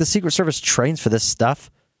 And it's like the Secret Service trains for this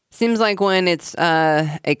stuff. Seems like when it's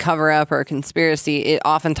a cover up or a conspiracy, it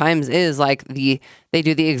oftentimes is like they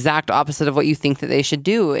do the exact opposite of what you think that they should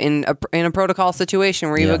do in a protocol situation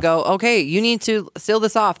where you Yeah. would go, okay, you need to seal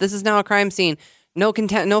this off. This is now a crime scene. No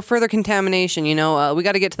further contamination. You know, we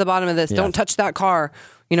got to get to the bottom of this. Don't touch that car.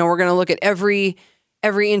 You know, we're going to look at every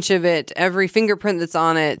inch of it, every fingerprint that's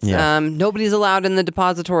on it. Yeah. Nobody's allowed in the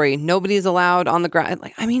depository. Nobody's allowed on the ground.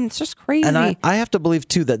 Like, I mean, it's just crazy. And I have to believe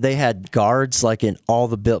too that they had guards like in all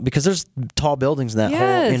the because there's tall buildings in that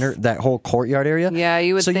Yes. that whole courtyard area. Yeah,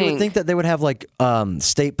 you would So you would think. think that they would have like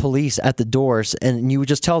state police at the doors, and you would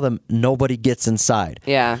just tell them nobody gets inside.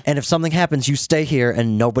 Yeah. And if something happens, you stay here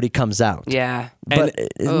and nobody comes out. yeah. But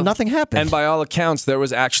nothing happened. And by all accounts, there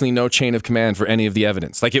was actually no chain of command for any of the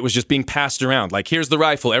evidence. Like, it was just being passed around. Like, here's the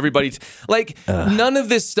rifle. Everybody, none of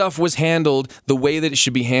this stuff was handled the way that it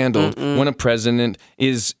should be handled when a president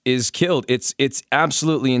is killed. It's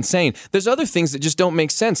absolutely insane. There's other things that just don't make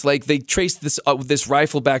sense. Like, they traced this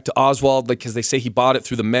rifle back to Oswald, like, because they say he bought it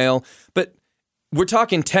through the mail. But we're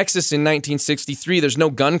talking Texas in 1963. There's no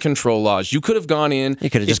gun control laws. You could have gone in. You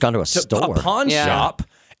could have just gone to a store. A pawn shop.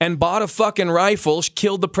 And bought a fucking rifle,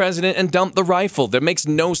 killed the president, and dumped the rifle. That makes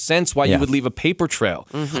no sense why you would leave a paper trail.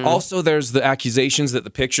 Also, there's the accusations that the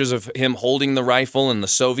pictures of him holding the rifle and the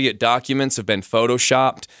Soviet documents have been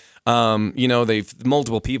photoshopped.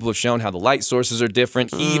 Multiple people have shown how the light sources are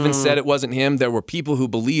different. He even said it wasn't him. There were people who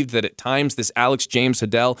believed that at times this Alex James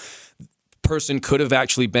Hadell person could have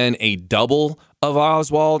actually been a double of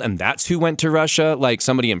Oswald, and that's who went to Russia, like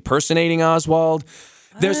somebody impersonating Oswald.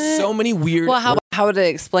 There's so many weird... Well, how would it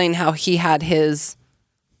explain how he had his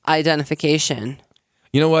identification?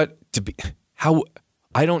 You know what?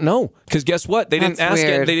 I don't know. Because guess what? They didn't ask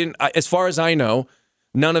it. They didn't. As far as I know,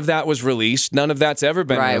 none of that was released. None of that's ever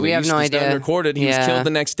been released. We have no idea. It's unrecorded. He was killed the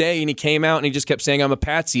next day, and he came out and he just kept saying, "I'm a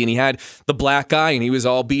patsy," and he had the black eye, and he was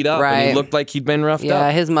all beat up, and he looked like he'd been roughed up.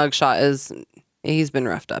 Yeah, his mugshot is... He's been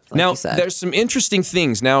roughed up, like now, you said. There's some interesting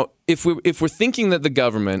things. Now, if we're thinking that the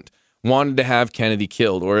government wanted to have Kennedy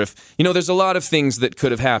killed, or if, there's a lot of things that could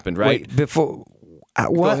have happened, right? Wait, before...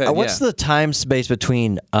 what's the time space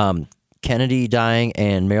between Kennedy dying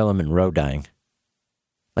and Marilyn Monroe dying?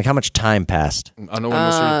 Like, how much time passed? I don't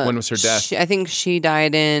know when was her death. I think she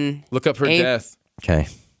died in... Look up her death. Okay.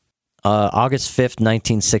 August 5th,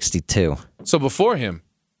 1962. So before him.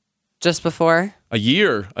 Just before? A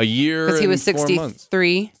year. Because he was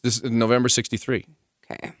 63. This is November 63.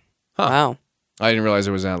 Okay. Huh. Wow. I didn't realize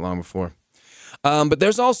it was that long before. But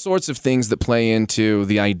there's all sorts of things that play into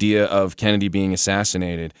the idea of Kennedy being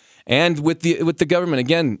assassinated, and with the government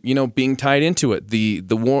again, being tied into it. The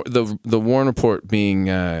Warren report being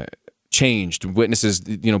changed, witnesses,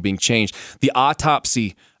 being changed, the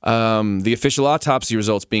autopsy, the official autopsy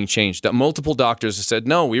results being changed. Multiple doctors have said,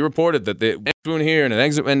 no, we reported that they went through in here and an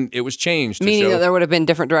exit, and it was changed. Meaning that there would have been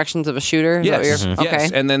different directions of a shooter? Yes. Okay.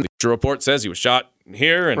 Yes. And then the report says he was shot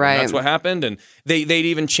here, and that's what happened. And they'd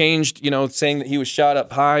even changed, saying that he was shot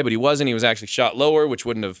up high, but he wasn't. He was actually shot lower, which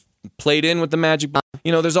wouldn't have played in with the magic.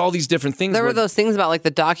 There's all these different things. There were those things about like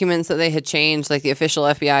the documents that they had changed, like the official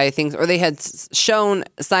FBI things, or they had shown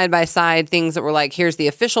side by side things that were like, here's the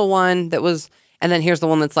official one that was, and then here's the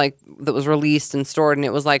one that's like, that was released and stored. And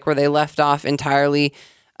it was like where they left off entirely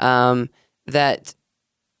that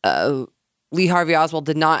Lee Harvey Oswald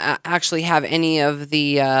did not actually have any of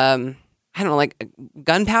the, I don't know, like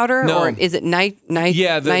gunpowder, or is it night?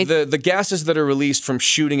 Yeah, the gases that are released from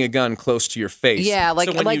shooting a gun close to your face. Yeah, like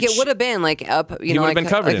it would have been like up. He would have been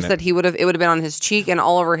covered in it. Said, it would have been on his cheek and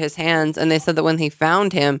all over his hands. And they said that when they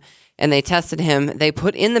found him and they tested him, they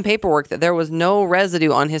put in the paperwork that there was no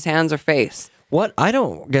residue on his hands or face. What? I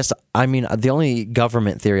don't guess. I mean, the only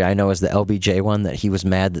government theory I know is the LBJ one, that he was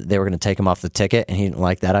mad that they were going to take him off the ticket and he didn't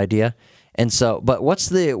like that idea. And so, but what's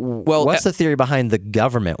the theory behind the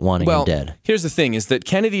government wanting him dead? Here's the thing: is that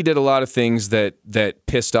Kennedy did a lot of things that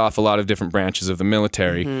pissed off a lot of different branches of the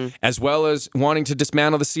military, as well as wanting to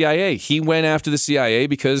dismantle the CIA. He went after the CIA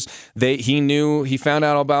because he found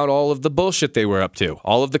out about all of the bullshit they were up to,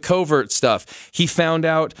 all of the covert stuff. He found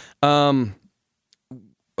out,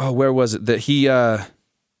 where was it that he?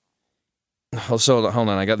 So hold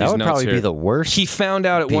on, I got these notes here. That would probably be the worst. He found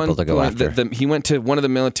out at one point that he went to one of the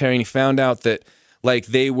military and he found out that like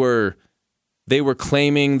they were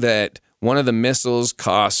claiming that one of the missiles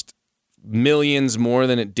cost millions more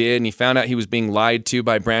than it did, and he found out he was being lied to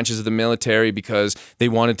by branches of the military because they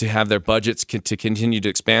wanted to have their budgets to continue to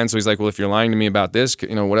expand. So he's like, well, if you're lying to me about this,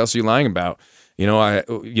 what else are you lying about? You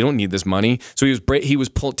don't need this money. So he was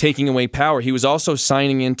taking away power. He was also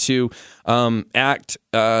signing into act.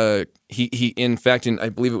 He in fact, I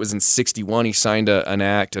believe it was in 1961, he signed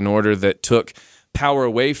an order that took power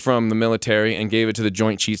away from the military and gave it to the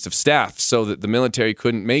Joint Chiefs of Staff so that the military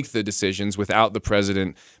couldn't make the decisions without the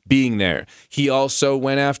president being there. He also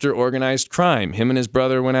went after organized crime. Him and his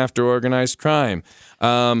brother went after organized crime.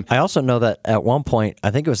 I also know that at one point,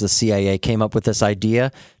 I think it was the CIA came up with this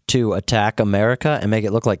idea to attack America and make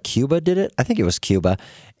it look like Cuba did it. I think it was Cuba.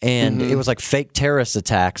 And it was like fake terrorist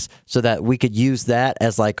attacks so that we could use that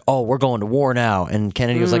as like, oh, we're going to war now. And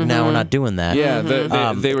Kennedy was like, no, we're not doing that. Yeah,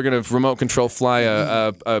 they were going to remote control fly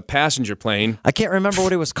a passenger plane. I can't remember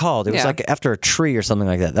what it was called. It was like after a tree or something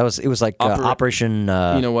like that. It was like Operation...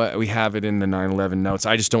 you know what? We have it in the 9/11 notes.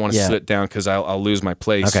 I just don't want to sit down because I'll lose my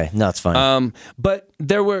place. Okay, no, it's fine. But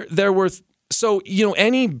there were so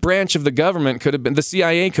any branch of the government could have been. The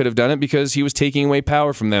CIA could have done it because he was taking away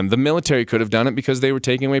power from them. The military could have done it because they were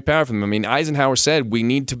taking away power from them. I mean, Eisenhower said we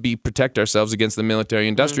need to protect ourselves against the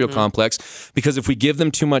military-industrial complex because if we give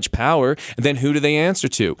them too much power, then who do they answer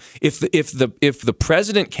to? If the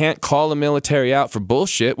president can't call the military out for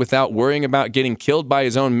bullshit without worrying about getting killed by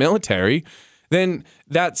his own military, then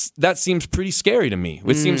that seems pretty scary to me.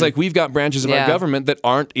 It seems like we've got branches of our Yeah. government that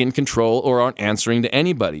aren't in control or aren't answering to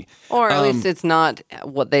anybody. Or at least it's not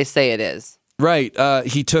what they say it is. Right.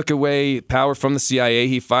 He took away power from the CIA.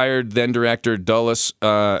 He fired then director Dulles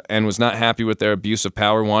and was not happy with their abuse of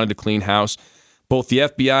power, wanted to clean house. Both the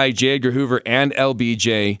FBI, J. Edgar Hoover, and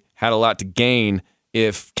LBJ had a lot to gain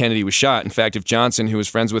if Kennedy was shot. In fact, if Johnson, who was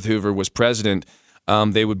friends with Hoover, was president,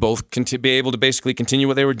 they would both be able to basically continue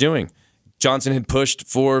what they were doing. Johnson had pushed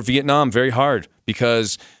for Vietnam very hard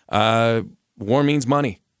because war means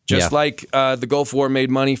money. Just like the Gulf War made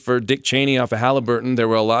money for Dick Cheney off of Halliburton, there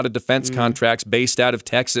were a lot of defense contracts based out of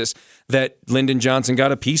Texas that Lyndon Johnson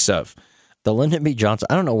got a piece of. The Lyndon B. Johnson,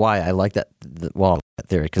 I don't know why I like that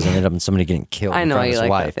theory, because it ended up in somebody getting killed I in know front of you his like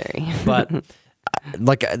wife. that theory. But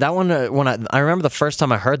like that one, when I remember the first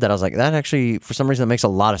time I heard that, I was like, that actually, for some reason, that makes a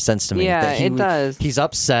lot of sense to me. Yeah, That it does. He's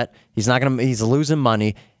upset. He's losing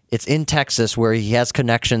money. It's in Texas where he has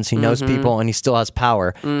connections, he knows people, and he still has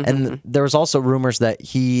power. And there was also rumors that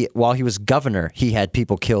while he was governor, he had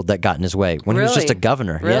people killed that got in his way when he was just a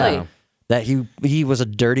governor. Really? Yeah. That he was a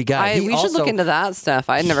dirty guy. We should look into that stuff.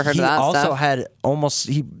 I'd never heard of that stuff. He also stuff. had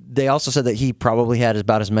they also said that he probably had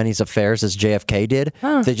about as many affairs as JFK did.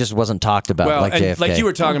 They just wasn't talked about Well, like and JFK. like you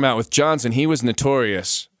were talking about with Johnson, he was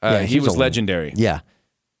notorious. He was legendary. Yeah.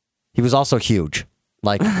 He was also huge.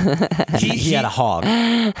 Like he had a hog.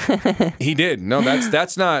 He did. No,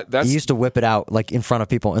 that's not. He used to whip it out like in front of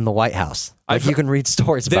people in the White House. Like you can read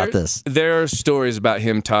stories about this. There are stories about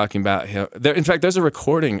him talking about him. In fact, there's a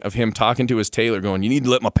recording of him talking to his tailor, going, "You need to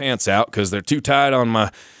let my pants out because they're too tight on my.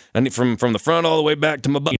 I need from the front all the way back to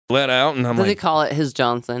my butt. Let out." And I'm Does he like, call it his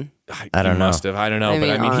Johnson? I don't know. Must have. I don't know. I But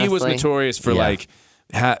I mean, mean, he was honestly. notorious for like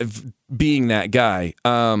being that guy.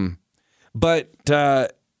 I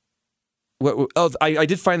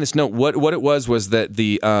did find this note. What it was that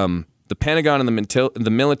the Pentagon and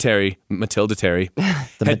the military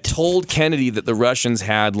had told Kennedy that the Russians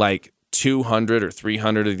had like 200 or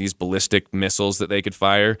 300 of these ballistic missiles that they could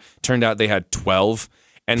fire. Turned out they had 12,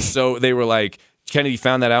 and so they were like. Kennedy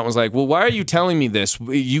found that out and was like, "Well, why are you telling me this?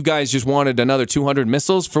 You guys just wanted another 200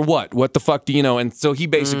 missiles for what? What the fuck do you know?" And so he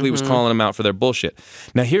basically was calling them out for their bullshit.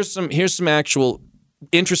 Now here's some actual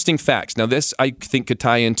interesting facts. Now this I think could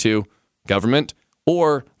tie into government,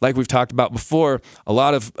 or like we've talked about before, a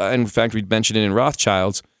lot of, in fact, we mentioned it in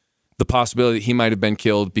Rothschilds, the possibility that he might have been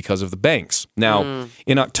killed because of the banks. Now,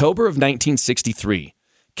 in October of 1963,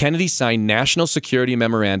 Kennedy signed National Security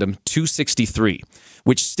Memorandum 263,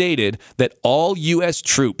 which stated that all U.S.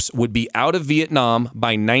 troops would be out of Vietnam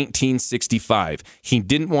by 1965. He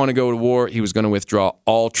didn't want to go to war. He was going to withdraw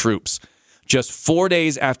all troops. Just 4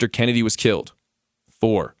 days after Kennedy was killed,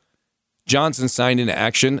 Johnson signed into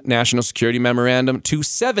action National Security Memorandum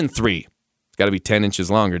 273. It's got to be 10 inches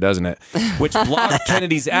longer, doesn't it? Which blocked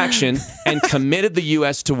Kennedy's action and committed the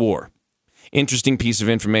U.S. to war. Interesting piece of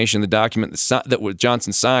information, the document that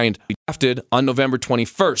Johnson signed, drafted on November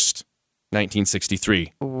 21st,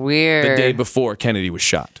 1963, Weird. the day before Kennedy was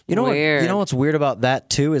shot. You know Weird. you know what's weird about that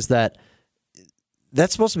too is that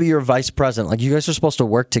that's supposed to be your vice president. Like you guys are supposed to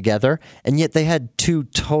work together, and yet they had two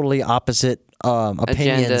totally opposite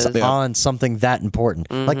opinions Agendas. on something that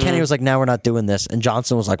important. Like Kennedy was like, "Now we're not doing this," and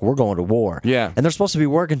Johnson was like, "We're going to war." Yeah. and they're supposed to be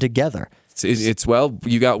working together. It's well,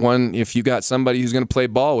 you got one. If you got somebody who's going to play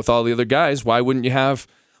ball with all the other guys, why wouldn't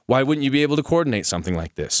you be able to coordinate something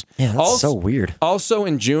like this? Yeah, that's so weird. Also,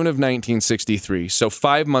 in June of 1963, so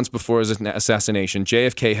 5 months before his assassination,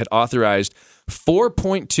 JFK had authorized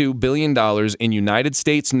 $4.2 billion in United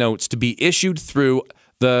States notes to be issued through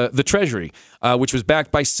the Treasury, which was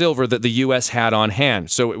backed by silver that the U.S. had on hand.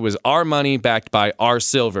 So it was our money backed by our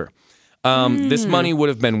silver. This money would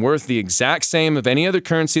have been worth the exact same of any other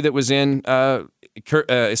currency that was in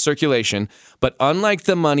circulation, but unlike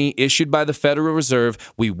the money issued by the Federal Reserve,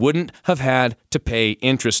 we wouldn't have had to pay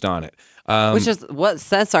interest on it. Which is what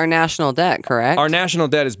sets our national debt, correct? Our national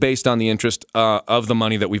debt is based on the interest of the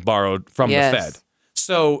money that we've borrowed from the Fed.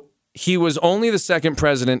 So he was only the second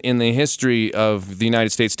president in the history of the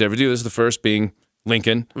United States to ever do this, the first being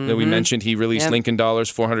Lincoln, that we mentioned. He released Lincoln dollars,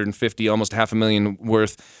 450, almost $500,000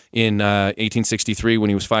 worth in 1863 when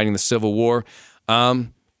he was fighting the Civil War.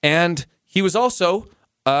 And he was also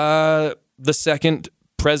the second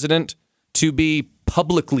president to be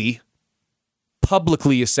publicly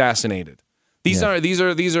assassinated. These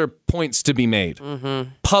are points to be made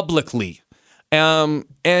publicly.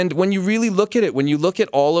 And when you really look at it, when you look at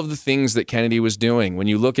all of the things that Kennedy was doing, when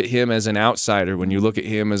you look at him as an outsider, when you look at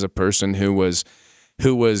him as a person who was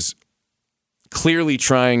clearly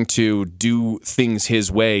trying to do things his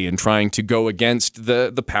way and trying to go against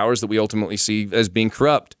the powers that we ultimately see as being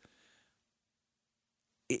corrupt,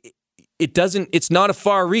 it's not a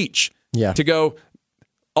far reach to go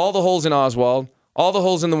all the holes in Oswald, all the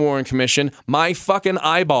holes in the Warren Commission, my fucking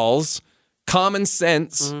eyeballs, common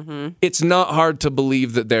sense. It's not hard to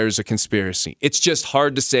believe that there's a conspiracy. It's just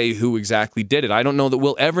hard to say who exactly did it. I don't know that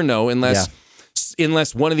we'll ever know unless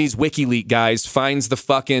one of these WikiLeaks guys finds the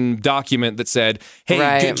fucking document that said,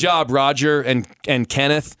 hey, good job, Roger and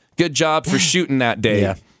Kenneth. Good job for shooting that day.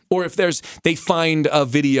 Yeah. Or if they find a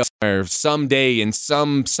video someday in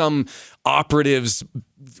some operative's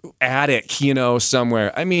attic,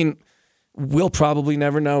 somewhere. I mean, we'll probably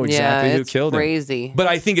never know exactly who killed him. Crazy. But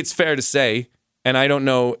I think it's fair to say, and I don't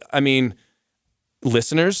know, I mean,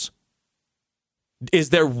 listeners, is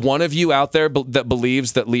there one of you out there that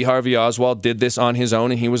believes that Lee Harvey Oswald did this on his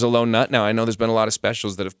own and he was a lone nut? Now, I know there's been a lot of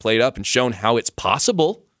specials that have played up and shown how it's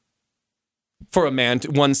possible for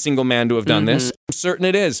one single man to have done this. I'm certain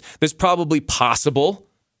it is. There's probably possible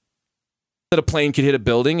that a plane could hit a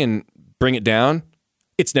building and bring it down.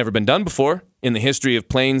 It's never been done before in the history of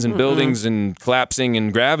planes and buildings and collapsing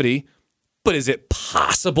and gravity. But is it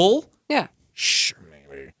possible? Yeah. Sure,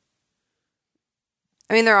 maybe.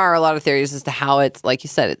 I mean, there are a lot of theories as to how it's, like you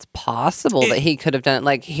said, it's possible that he could have done it.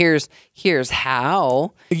 Like, here's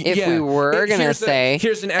how, if we were going to say,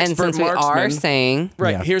 here's an expert and since marksman. we are saying.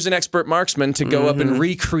 Right, here's an expert marksman to go up and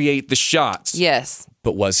recreate the shots. Yes.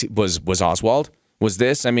 But was Oswald? Was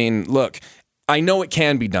this? I mean, look, I know it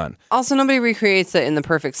can be done. Also, nobody recreates it in the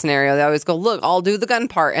perfect scenario. They always go, look, I'll do the gun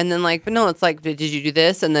part. And then but no, it's like, did you do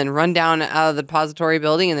this? And then run down out of the depository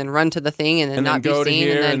building and then run to the thing and then not go be seen.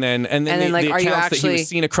 To here, and then like, are you accounts actually... that he was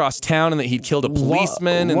seen across town and that he'd killed a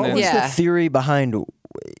policeman. What was the theory behind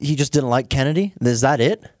he just didn't like Kennedy? Is that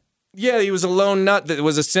it? Yeah, he was a lone nut that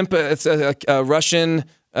was a Russian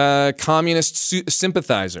communist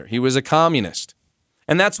sympathizer. He was a communist.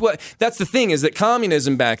 And that's the thing is that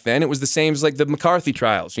communism back then, it was the same as like the McCarthy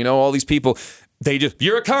trials. All these people,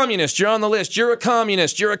 you're a communist, you're on the list, you're a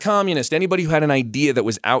communist, you're a communist. Anybody who had an idea that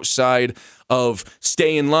was outside of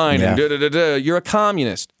stay in line and you're a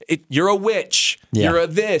communist. You're a witch. Yeah. You're a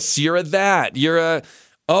this, you're a that, you're a...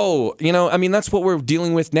 I mean, that's what we're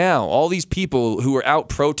dealing with now. All these people who are out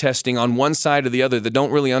protesting on one side or the other that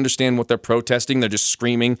don't really understand what they're protesting. They're just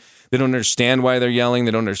screaming. They don't understand why they're yelling.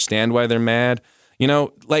 They don't understand why they're mad.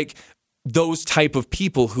 Like those type of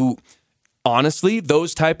people who, honestly,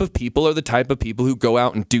 those type of people are the type of people who go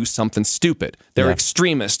out and do something stupid. They're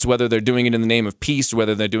extremists, whether they're doing it in the name of peace,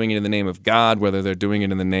 whether they're doing it in the name of God, whether they're doing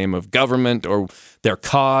it in the name of government or their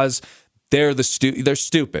cause. They're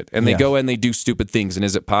stupid, and they go and they do stupid things. And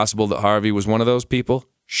is it possible that Harvey was one of those people?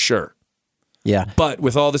 Sure. Yeah. But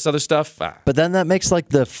with all this other stuff, but then that makes like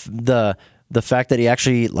the fact that he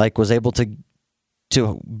actually like was able to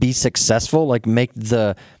be successful, like make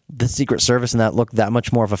the Secret Service and that look that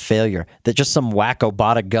much more of a failure. That just some wacko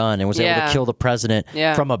bought a gun and was able to kill the president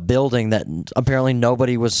from a building that apparently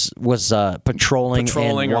nobody was patrolling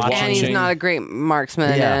and or watching. And he's not a great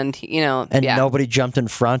marksman, and nobody jumped in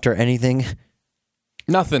front or anything.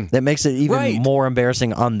 Nothing. That makes it even more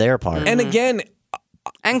embarrassing on their part. And again,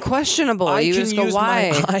 and questionable. You just go,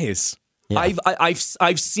 why? My eyes. Yeah.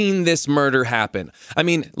 I've seen this murder happen. I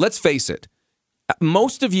mean, let's face it.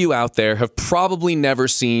 Most of you out there have probably never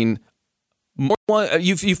seen more.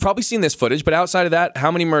 You've probably seen this footage, but outside of that,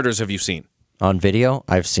 how many murders have you seen? On video,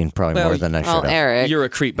 I've seen probably more than I should have. Eric, you're a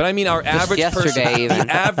creep. But I mean, our average person, the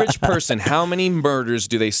average person, how many murders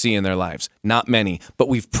do they see in their lives? Not many. But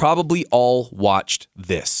we've probably all watched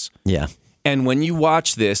this. Yeah. And when you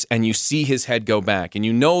watch this and you see his head go back and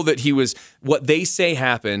you know that he was what they say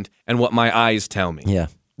happened and what my eyes tell me. Yeah.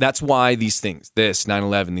 That's why these things, this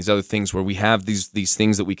 9/11, these other things where we have these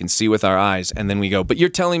things that we can see with our eyes and then we go, but you're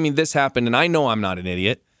telling me this happened and I know I'm not an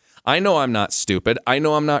idiot. I know I'm not stupid. I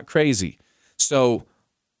know I'm not crazy. So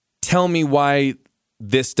tell me why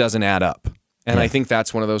this doesn't add up. And I think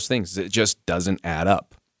that's one of those things. It just doesn't add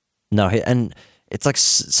up. No, and it's like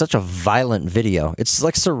such a violent video. It's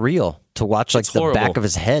like surreal to watch like the back of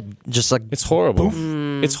his head. Just like it's horrible.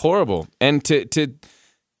 It's horrible. And to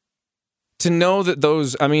know that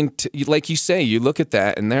those, I mean, like you say, you look at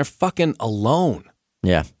that and they're fucking alone.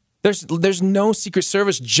 Yeah. There's no Secret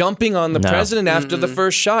Service jumping on the president after the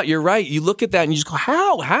first shot. You're right. You look at that and you just go,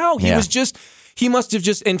 how? He must have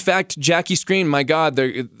just, in fact, Jackie screamed, my God,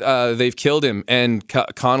 they've killed him. And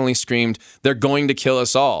Connolly screamed, they're going to kill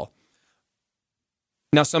us all.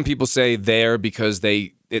 Now, some people say there because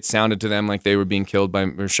it sounded to them like they were being killed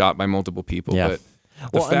or shot by multiple people. Yeah. But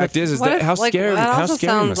the fact is that how scary must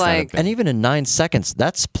that have been? And even in 9 seconds,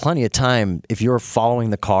 that's plenty of time if you're following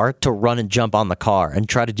the car to run and jump on the car and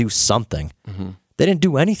try to do something. Mm-hmm. They didn't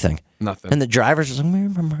do anything. Nothing. And the driver's just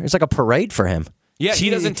like, it's like a parade for him. Yeah, he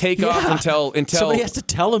doesn't take off until somebody has to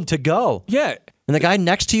tell him to go. Yeah. And the guy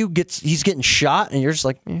next to you he's getting shot, and you're just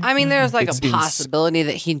like, I mean, there's like It's a possibility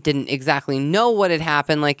that he didn't exactly know what had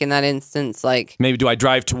happened. Like in that instance, like maybe do I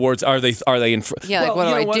drive towards? Are they in front? Yeah, like, what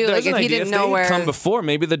do I do? There's Like, if an he idea. didn't know they where- come before,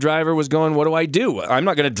 maybe the driver was going, "What do I do? I'm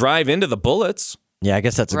not going to drive into the bullets." yeah, I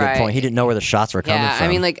guess that's a good Right. point. He didn't know where the shots were coming yeah, from. I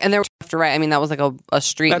mean, like, and there was left or right. I mean, that was like a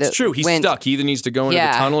street. That's that true. He's went, stuck. He either needs to go into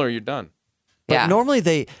Yeah. the tunnel or you're done. But Yeah, normally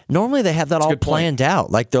they have that all good point. planned out.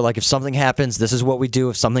 Like they're like, if something happens, this is what we do.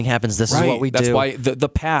 If something happens, this is what we That's do. why the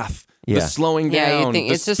path, the Yeah. slowing Yeah, you down, think-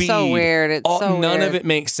 the it's just so speed, weird. It's so none weird. of it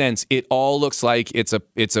makes sense. It all looks like it's a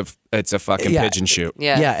fucking Yeah. pigeon shoot.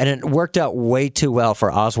 yeah, and it worked out way too well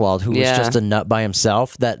for Oswald, who was Yeah. just a nut by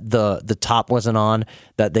himself. That the top wasn't on.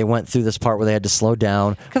 That they went through this part where they had to slow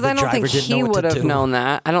down. Because The I don't driver think didn't know he what to would have do. known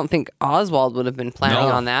that. I don't think Oswald would have been planning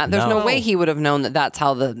No. on that. There's no No. way he would have known that that's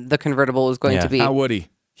how the convertible was going Yeah. to be. How would he?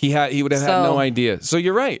 He would have had So- no idea. So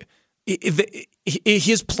you're right.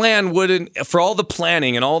 His plan wouldn't, for all the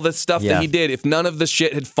planning and all the stuff Yeah. that he did, if none of the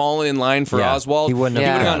shit had fallen in line for Yeah. Oswald, He wouldn't have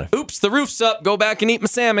Yeah. would've done gone, it. oops, the roof's up, go back and eat my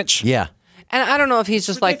sandwich. Yeah, And I don't know if he's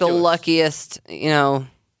just like the Ridiculous. luckiest,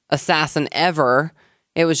 assassin ever.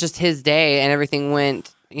 It was just his day and everything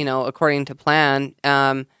went, according to plan.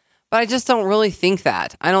 But I just don't really think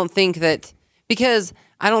that. I don't think that because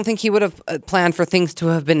I don't think he would have planned for things to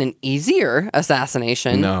have been an easier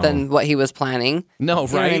assassination No. than what he was planning. No, You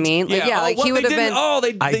know right? what I mean? Like, yeah, like what he would they have didn't- been. Oh,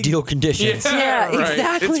 they ideal conditions. Yeah, right.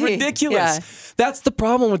 exactly. It's ridiculous. Yeah. That's the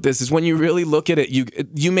problem with this is when you really look at it,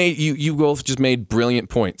 you both just made brilliant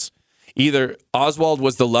points. Either Oswald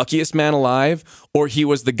was the luckiest man alive, or he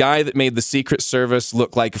was the guy that made the Secret Service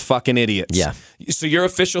look like fucking idiots. Yeah. So your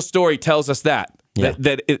official story tells us that. Yeah.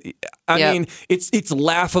 I Yep. mean, it's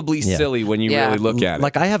laughably silly when you Yeah. really look at it.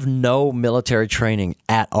 Like I have no military training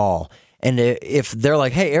at all. And if they're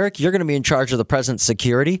like, hey, Eric, you're going to be in charge of the president's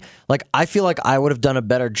security, like I feel like I would have done a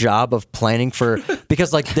better job of planning for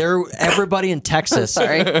because like everybody in Texas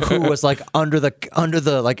who was like under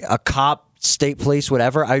the like a cop, state police,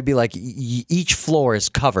 whatever, I'd be like, each floor is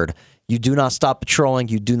covered. You do not stop patrolling.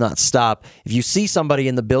 You do not stop. If you see somebody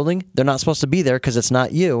in the building, they're not supposed to be there because it's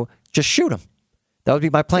not you. Just shoot them. That would be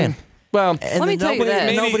my plan. well, And Let me then tell you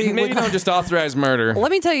this. maybe don't just authorize murder.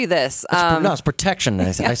 Let me tell you this. no, it's protection.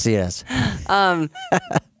 I see it as.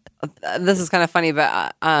 This is kind of funny,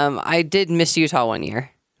 but I did Miss Utah one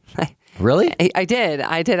year. Really? I did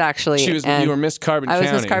actually. You were Miss Carbon I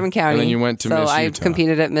County. was Miss Carbon County, And then you went to so Miss I Utah.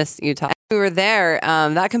 competed at Miss Utah. We were there.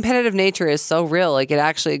 That competitive nature is so real. Like it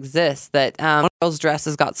actually exists. That one of those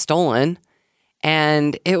dresses got stolen,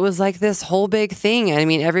 and it was like this whole big thing. I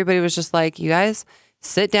mean, everybody was just like, "You guys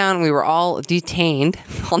sit down." We were all detained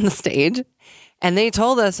on the stage, and they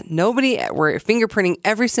told us we're fingerprinting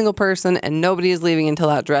every single person, and nobody is leaving until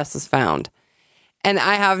that dress is found. And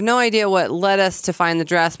I have no idea what led us to find the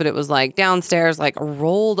dress, but it was like downstairs, like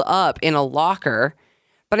rolled up in a locker.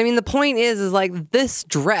 But I mean, the point is like this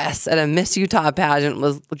dress at a Miss Utah pageant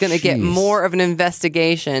was going to get Jeez. more of an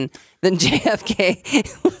investigation than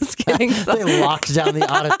JFK was getting. They locked down the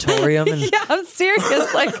auditorium and Yeah, I'm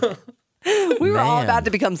serious. Like we were all Man. about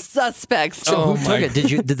to become suspects. who took it?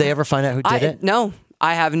 Did they ever find out who did it? No,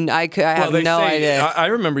 I have no They say- idea. I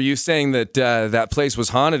remember you saying that that place was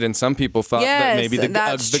haunted, and some people thought that maybe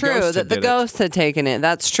that's the true. ghost That the did it. ghost had taken it.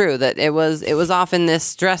 That's true. That it was off in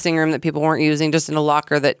this dressing room that people weren't using, just in a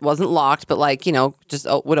locker that wasn't locked, but like just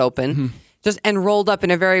would open, just and rolled up in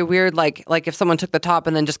a very weird like if someone took the top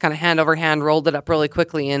and then just kind of hand over hand rolled it up really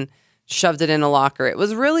quickly and shoved it in a locker. It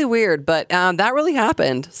was really weird, but that really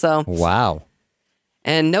happened. So Wow.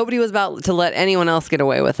 and nobody was about to let anyone else get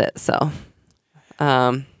away with it. So.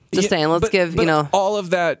 Just saying, let's give all of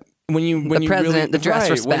that when you president really, the dress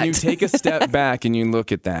right, when you respect. take a step back and you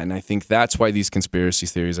look at that, and I think that's why these conspiracy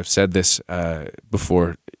theories. I've said this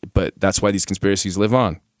before, but that's why these conspiracies live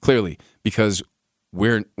on clearly because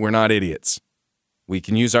we're not idiots. We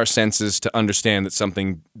can use our senses to understand that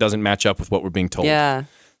something doesn't match up with what we're being told. Yeah.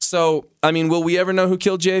 So, I mean, will we ever know who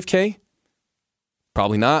killed JFK?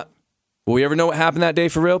 Probably not. Will we ever know what happened that day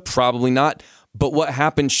for real? Probably not. But what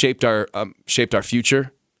happened shaped our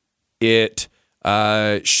future. It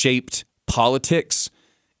shaped politics.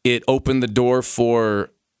 It opened the door for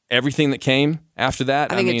everything that came after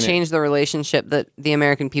that. I think it changed the relationship that the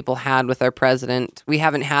American people had with our president. We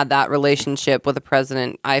haven't had that relationship with a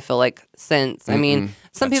president, I feel like, since. I mean,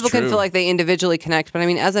 some That's people can true. feel like they individually connect, but I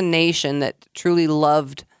mean, as a nation that truly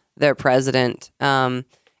loved their president and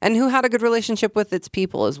who had a good relationship with its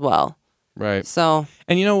people as well. Right. So,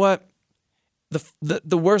 And you know what?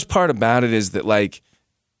 The worst part about it is that like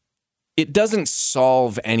it doesn't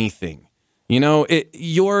solve anything. You know,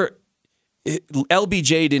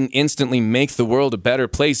 LBJ didn't instantly make the world a better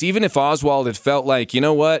place. Even if Oswald had felt like, you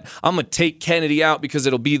know what, I'm gonna take Kennedy out because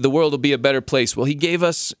the world will be a better place. Well, he gave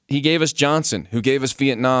us Johnson, who gave us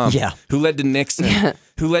Vietnam, who led to Nixon,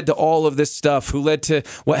 who led to all of this stuff, who led to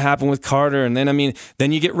what happened with Carter, and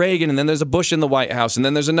then you get Reagan, and then there's a Bush in the White House, and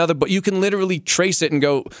then there's another. But you can literally trace it and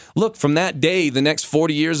go, look, from that day, the next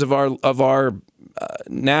 40 years of our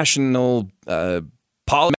national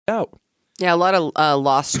policy out. Yeah, a lot of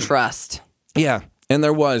lost trust. Yeah, and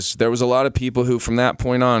there was a lot of people who, from that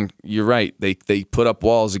point on, you're right, they put up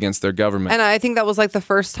walls against their government. And I think that was like the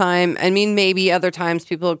first time. I mean, maybe other times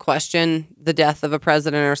people would question the death of a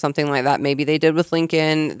president or something like that. Maybe they did with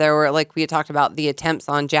Lincoln. There were, like we had talked about, the attempts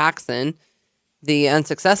on Jackson, the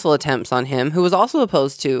unsuccessful attempts on him, who was also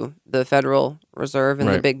opposed to the Federal Reserve and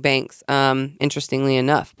the big banks, interestingly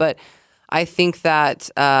enough. But I think that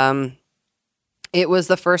it was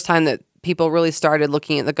the first time that people really started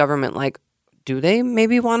looking at the government like, do they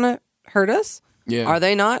maybe want to hurt us? Yeah. Are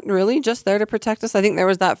they not really just there to protect us? I think there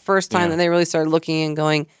was that first time that they really started looking and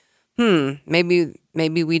going, maybe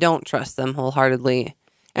we don't trust them wholeheartedly.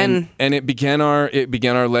 And it began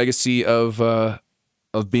our legacy of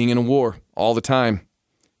being in a war all the time.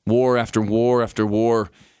 War after war after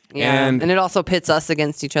war. Yeah. And it also pits us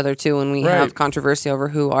against each other too when we have controversy over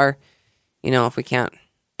who are, if we can't.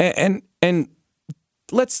 And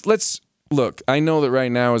let's look, I know that right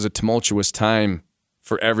now is a tumultuous time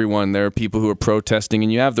for everyone. There are people who are protesting,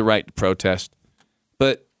 and you have the right to protest.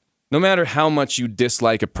 But no matter how much you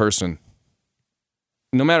dislike a person,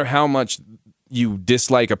 no matter how much you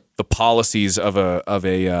dislike the policies of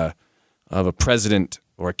a president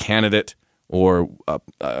or a candidate or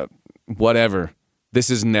whatever, this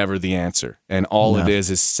is never the answer. And all it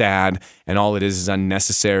is sad, and all it is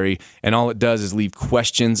unnecessary, and all it does is leave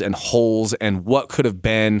questions and holes and what could have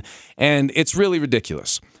been, and it's really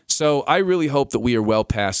ridiculous. So I really hope that we are well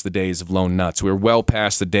past the days of lone nuts. We're well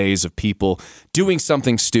past the days of people doing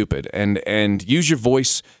something stupid, and use your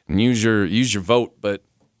voice and use your vote, but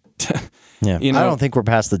I don't think we're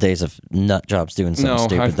past the days of nut jobs doing something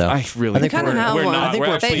stupid, though. I really think we're not. I think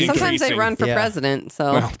we're actually sometimes they run for president,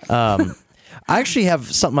 so... I actually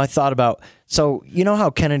have something I thought about. So, you know how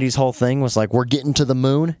Kennedy's whole thing was like, we're getting to the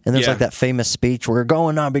moon? And there's like that famous speech, we're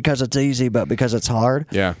going not because it's easy, but because it's hard.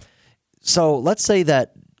 Yeah. So let's say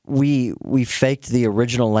that we faked the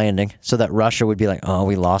original landing so that Russia would be like, oh,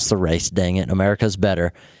 we lost the race, dang it, America's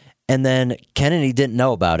better. And then Kennedy didn't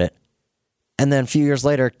know about it. And then a few years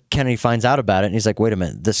later, Kennedy finds out about it, and he's like, wait a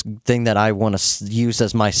minute, this thing that I want to use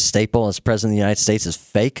as my staple as president of the United States is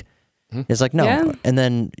fake? It's like, no. Yeah. And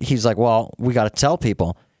then he's like, well, we got to tell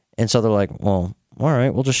people. And so they're like, well, all right,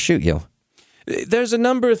 we'll just shoot you. There's a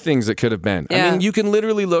number of things that could have been. Yeah. I mean, you can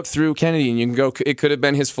literally look through Kennedy and you can go, it could have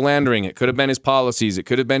been his philandering. It could have been his policies. It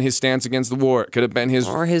could have been his stance against the war. It could have been his...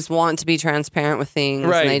 Or his want to be transparent with things.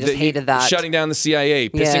 Right. And they just hated that. Shutting down the CIA,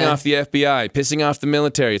 pissing off the FBI, pissing off the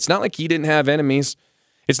military. It's not like he didn't have enemies.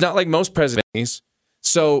 It's not like most presidents.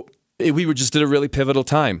 So we were just at a really pivotal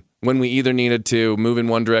time when we either needed to move in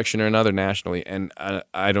one direction or another nationally. And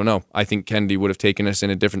I don't know. I think Kennedy would have taken us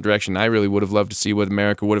in a different direction. I really would have loved to see what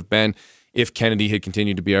America would have been if Kennedy had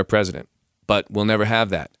continued to be our president. But we'll never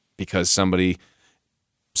have that because some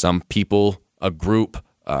people, a group,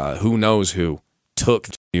 who knows who, took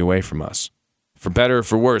it away from us. For better or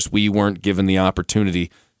for worse, we weren't given the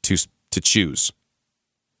opportunity to choose.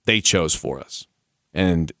 They chose for us.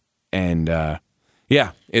 And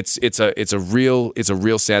yeah, it's a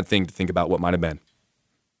real sad thing to think about what might have been.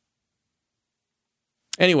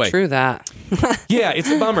 Anyway, true that. Yeah, it's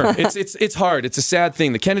a bummer. It's hard. It's a sad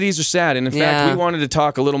thing. The Kennedys are sad, and in fact, we wanted to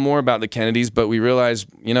talk a little more about the Kennedys, but we realized,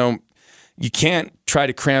 you can't try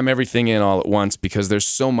to cram everything in all at once because there's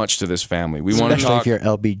so much to this family. We want to talk. Especially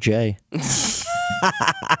if you're LBJ.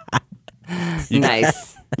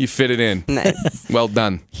 Nice. You fit it in. Nice. Well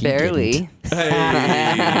done. Barely.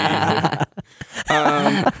 Hey.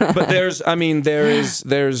 But there's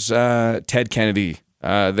Ted Kennedy.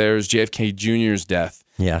 There's JFK Jr.'s death.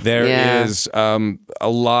 Yeah. There is a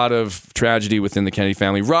lot of tragedy within the Kennedy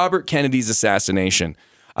family. Robert Kennedy's assassination.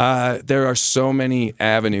 There are so many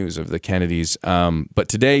avenues of the Kennedys. But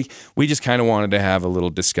today, we just kind of wanted to have a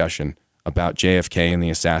little discussion about JFK and the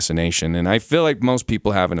assassination. And I feel like most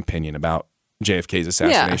people have an opinion about JFK's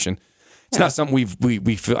assassination. Yeah. It's not something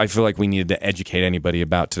I feel like we needed to educate anybody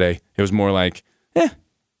about today. It was more like,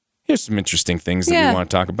 here's some interesting things that we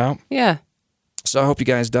want to talk about. Yeah. So I hope you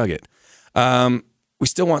guys dug it. We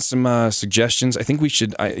still want some suggestions. I think we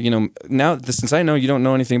should, since I know you don't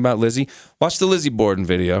know anything about Lizzie, watch the Lizzie Borden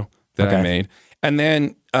video that I made. And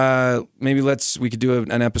then maybe we could do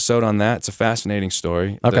an episode on that. It's a fascinating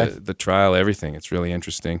story. Okay. The trial, everything. It's really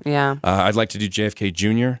interesting. Yeah. I'd like to do JFK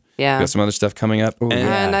Jr. Yeah. Got some other stuff coming up. Ooh,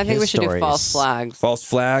 And I think his we should do story false is- flags. False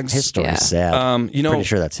flags. His story's Yeah. sad. You know, Pretty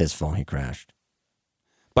sure that's his fault. He crashed.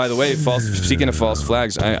 by the way, speaking of false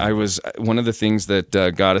flags, I was one of the things that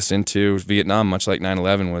got us into Vietnam, much like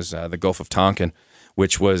 9/11, was the Gulf of Tonkin,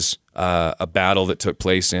 which was a battle that took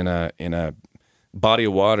place in a body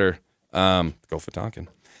of water, Gulf of Tonkin,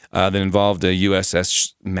 that involved a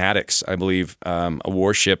USS Maddox, I believe, a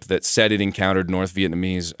warship that said it encountered North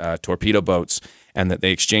Vietnamese torpedo boats, and that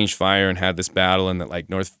they exchanged fire and had this battle, and that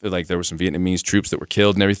there were some Vietnamese troops that were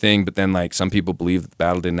killed and everything, but then like some people believe that the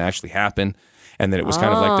battle didn't actually happen, and that it was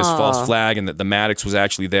kind of like this false flag, and that the Maddox was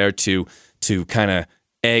actually there to kind of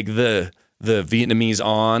egg the Vietnamese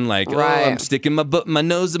on, like, Right. oh, I'm sticking my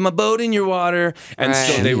nose of my boat in your water, and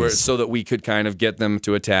so Right. they were Jeez. so that we could kind of get them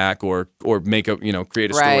to attack or make create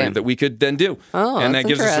a story Right. that we could then do, Oh, and that that's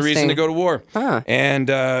gives us a reason to interesting. go to war. Huh. And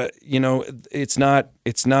it's not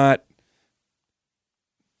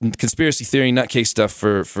conspiracy theory nutcase stuff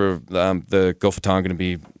for the Gulf of Tonkin to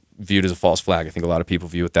be viewed as a false flag. I think a lot of people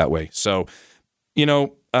view it that way. So,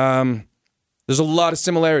 there's a lot of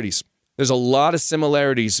similarities. There's a lot of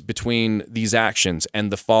similarities between these actions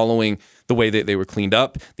and the way that they were cleaned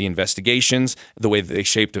up, the investigations, the way that they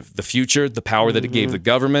shaped the future, the power that it gave the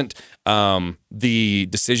government, the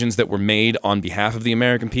decisions that were made on behalf of the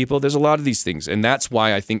American people. There's a lot of these things. And that's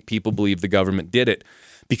why I think people believe the government did it,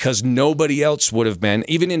 because nobody else would have been,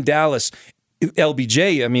 even in Dallas,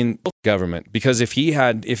 LBJ, I mean, government, because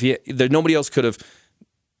nobody else could have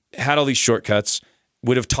had all these shortcuts,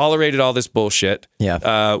 would have tolerated all this bullshit.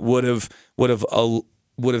 Yeah. Would have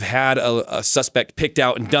had a suspect picked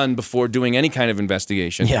out and done before doing any kind of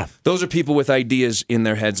investigation. Yeah. Those are people with ideas in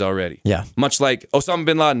their heads already. Yeah. Much like Osama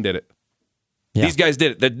bin Laden did it. Yeah. These guys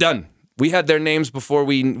did it. They're done. We had their names before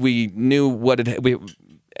we knew what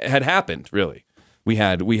had happened. Really, we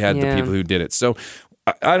had the Yeah. people who did it. So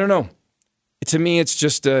I don't know. To me, it's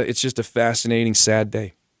just a fascinating, sad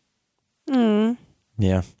day.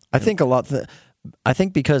 Yeah. I think I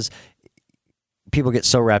think because people get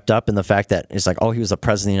so wrapped up in the fact that it's like, oh, he was the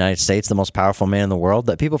president of the United States, the most powerful man in the world,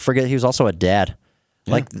 that people forget he was also a dad.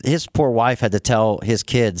 Like his poor wife had to tell his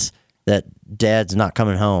kids that dad's not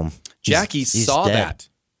coming home. Jackie saw dead. that.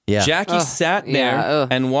 Yeah. Jackie sat there yeah,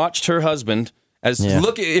 and watched her husband. Yeah.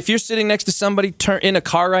 Look, if you're sitting next to somebody in a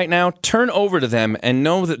car right now, turn over to them and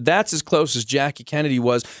know that that's as close as Jackie Kennedy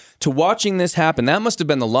was to watching this happen. That must have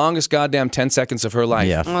been the longest goddamn 10 seconds of her life.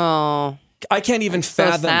 Yeah. Oh. I can't even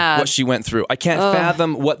fathom sad. what she went through. I can't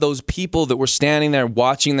fathom what those people that were standing there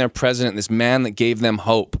watching their president, this man that gave them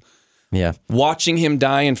hope, Yeah. watching him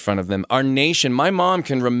die in front of them. Our nation, my mom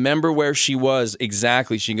can remember where she was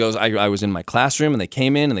exactly. She goes, I was in my classroom and they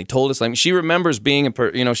came in and they told us. Like, she remembers being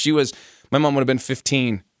my mom would have been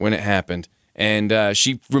 15 when it happened. And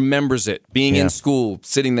she remembers it, being in school,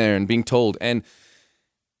 sitting there and being told. And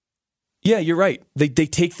yeah, you're right. They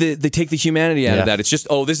take the humanity out of that. It's just,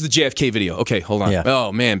 oh, this is the JFK video. Okay, hold on. Yeah.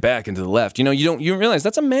 Oh man, back and to the left. You don't realize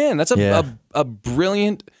that's a man. That's a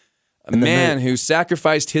brilliant man who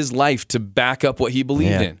sacrificed his life to back up what he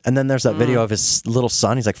believed in. And then there's that video of his little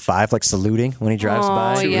son. He's like 5, like saluting when he drives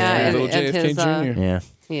by. yeah. Little and JFK his, Jr. Yeah.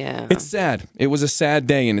 Yeah. It's sad. It was a sad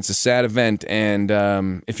day, and it's a sad event. And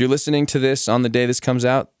if you're listening to this on the day this comes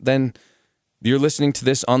out, then you're listening to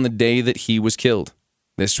this on the day that he was killed.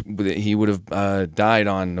 He would have died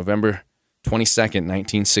on November 22nd,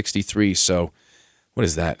 1963. So, what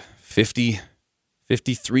is that?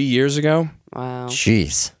 53 years ago? Wow.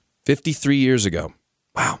 Jeez. 53 years ago.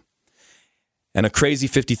 Wow. And a crazy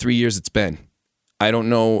 53 years it's been. I don't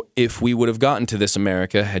know if we would have gotten to this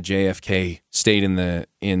America had JFK stayed in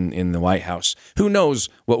the White House. Who knows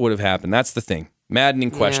what would have happened? That's the thing.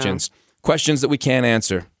 Maddening questions. Questions that we can't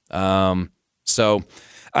answer. So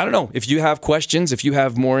I don't know. If you have questions, if you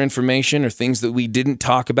have more information or things that we didn't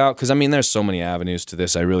talk about, because I mean, there's so many avenues to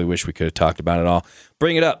this. I really wish we could have talked about it all.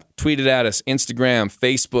 Bring it up. Tweet it at us. Instagram,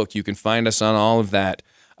 Facebook. You can find us on all of that.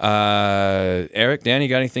 Eric, Dan, you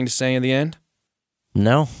got anything to say in the end?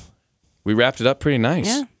 No. We wrapped it up pretty nice.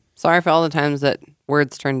 Yeah. Sorry for all the times that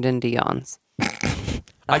words turned into yawns.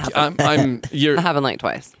 That happened like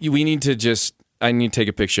twice. We need to I need to take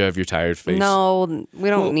a picture of your tired face. No, we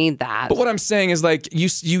don't need that. But what I'm saying is, like,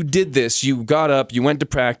 you did this. You got up, you went to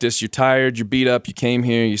practice, you're tired, you're beat up, you came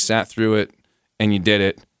here, you sat through it, and you did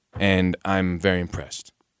it. And I'm very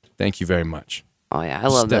impressed. Thank you very much. Oh, yeah. I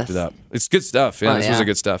love Stepped this. it up. It's good stuff. Yeah, this was a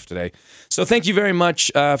good stuff today. So thank you very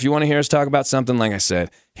much. If you want to hear us talk about something, like I said,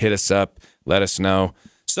 hit us up, let us know.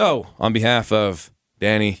 So on behalf of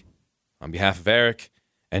Danny, on behalf of Eric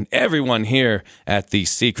and everyone here at the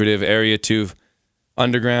secretive Area 2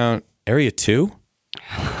 Underground. Area 2?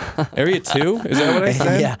 Area 2? Is that what I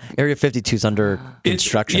said? Yeah, Area 52 is under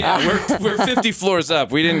construction. Yeah, we're 50 floors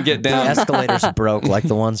up. We didn't get The down. escalators broke like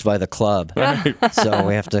the ones by the club. So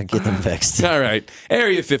we have to get them fixed. All right.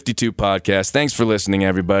 Area 52 podcast. Thanks for listening,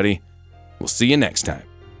 everybody. We'll see you next time.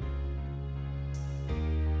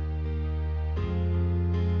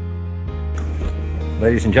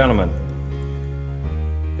 Ladies and gentlemen,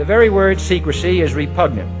 the very word secrecy is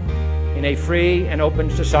repugnant in a free and open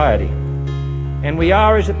society. And we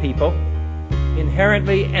are, as a people,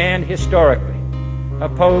 inherently and historically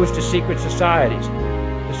opposed to secret societies,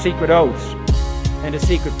 to secret oaths, and to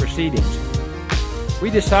secret proceedings. We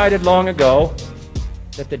decided long ago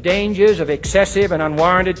that the dangers of excessive and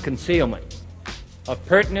unwarranted concealment of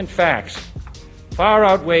pertinent facts far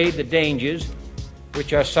outweighed the dangers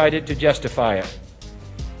which are cited to justify it.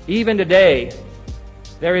 Even today,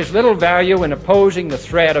 there is little value in opposing the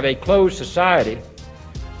threat of a closed society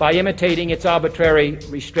by imitating its arbitrary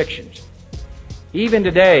restrictions. Even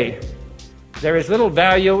today, there is little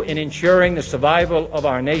value in ensuring the survival of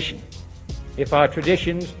our nation if our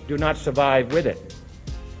traditions do not survive with it.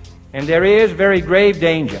 And there is very grave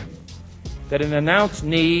danger that an announced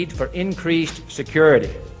need for increased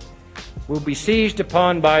security will be seized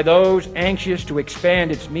upon by those anxious to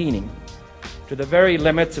expand its meaning to the very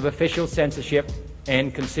limits of official censorship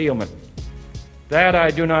and concealment. That I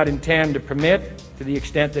do not intend to permit to the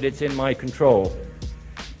extent that it's in my control.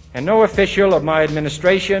 And no official of my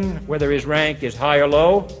administration, whether his rank is high or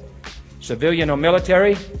low, civilian or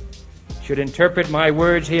military, should interpret my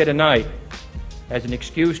words here tonight as an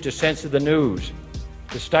excuse to censor the news,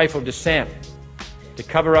 to stifle dissent, to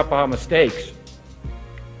cover up our mistakes,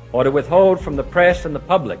 or to withhold from the press and the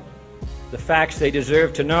public the facts they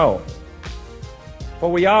deserve to know.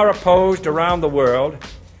 For we are opposed around the world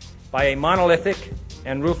by a monolithic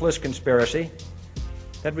and ruthless conspiracy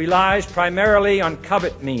that relies primarily on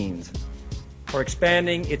covert means for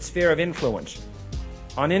expanding its sphere of influence,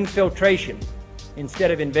 on infiltration instead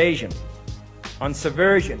of invasion, on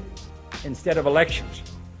subversion instead of elections,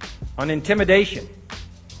 on intimidation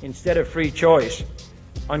instead of free choice,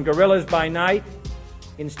 on guerrillas by night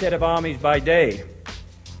instead of armies by day.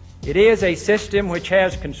 It is a system which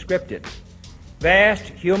has conscripted vast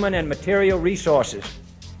human and material resources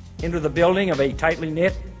into the building of a tightly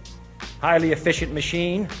knit, highly efficient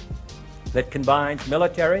machine that combines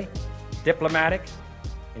military, diplomatic,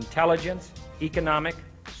 intelligence, economic,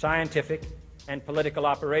 scientific, and political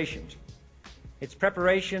operations. Its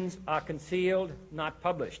preparations are concealed, not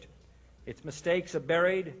published. Its mistakes are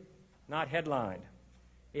buried, not headlined.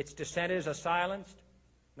 Its dissenters are silenced,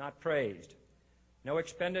 not praised. No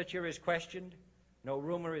expenditure is questioned, no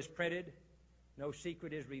rumor is printed, no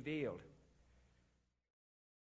secret is revealed.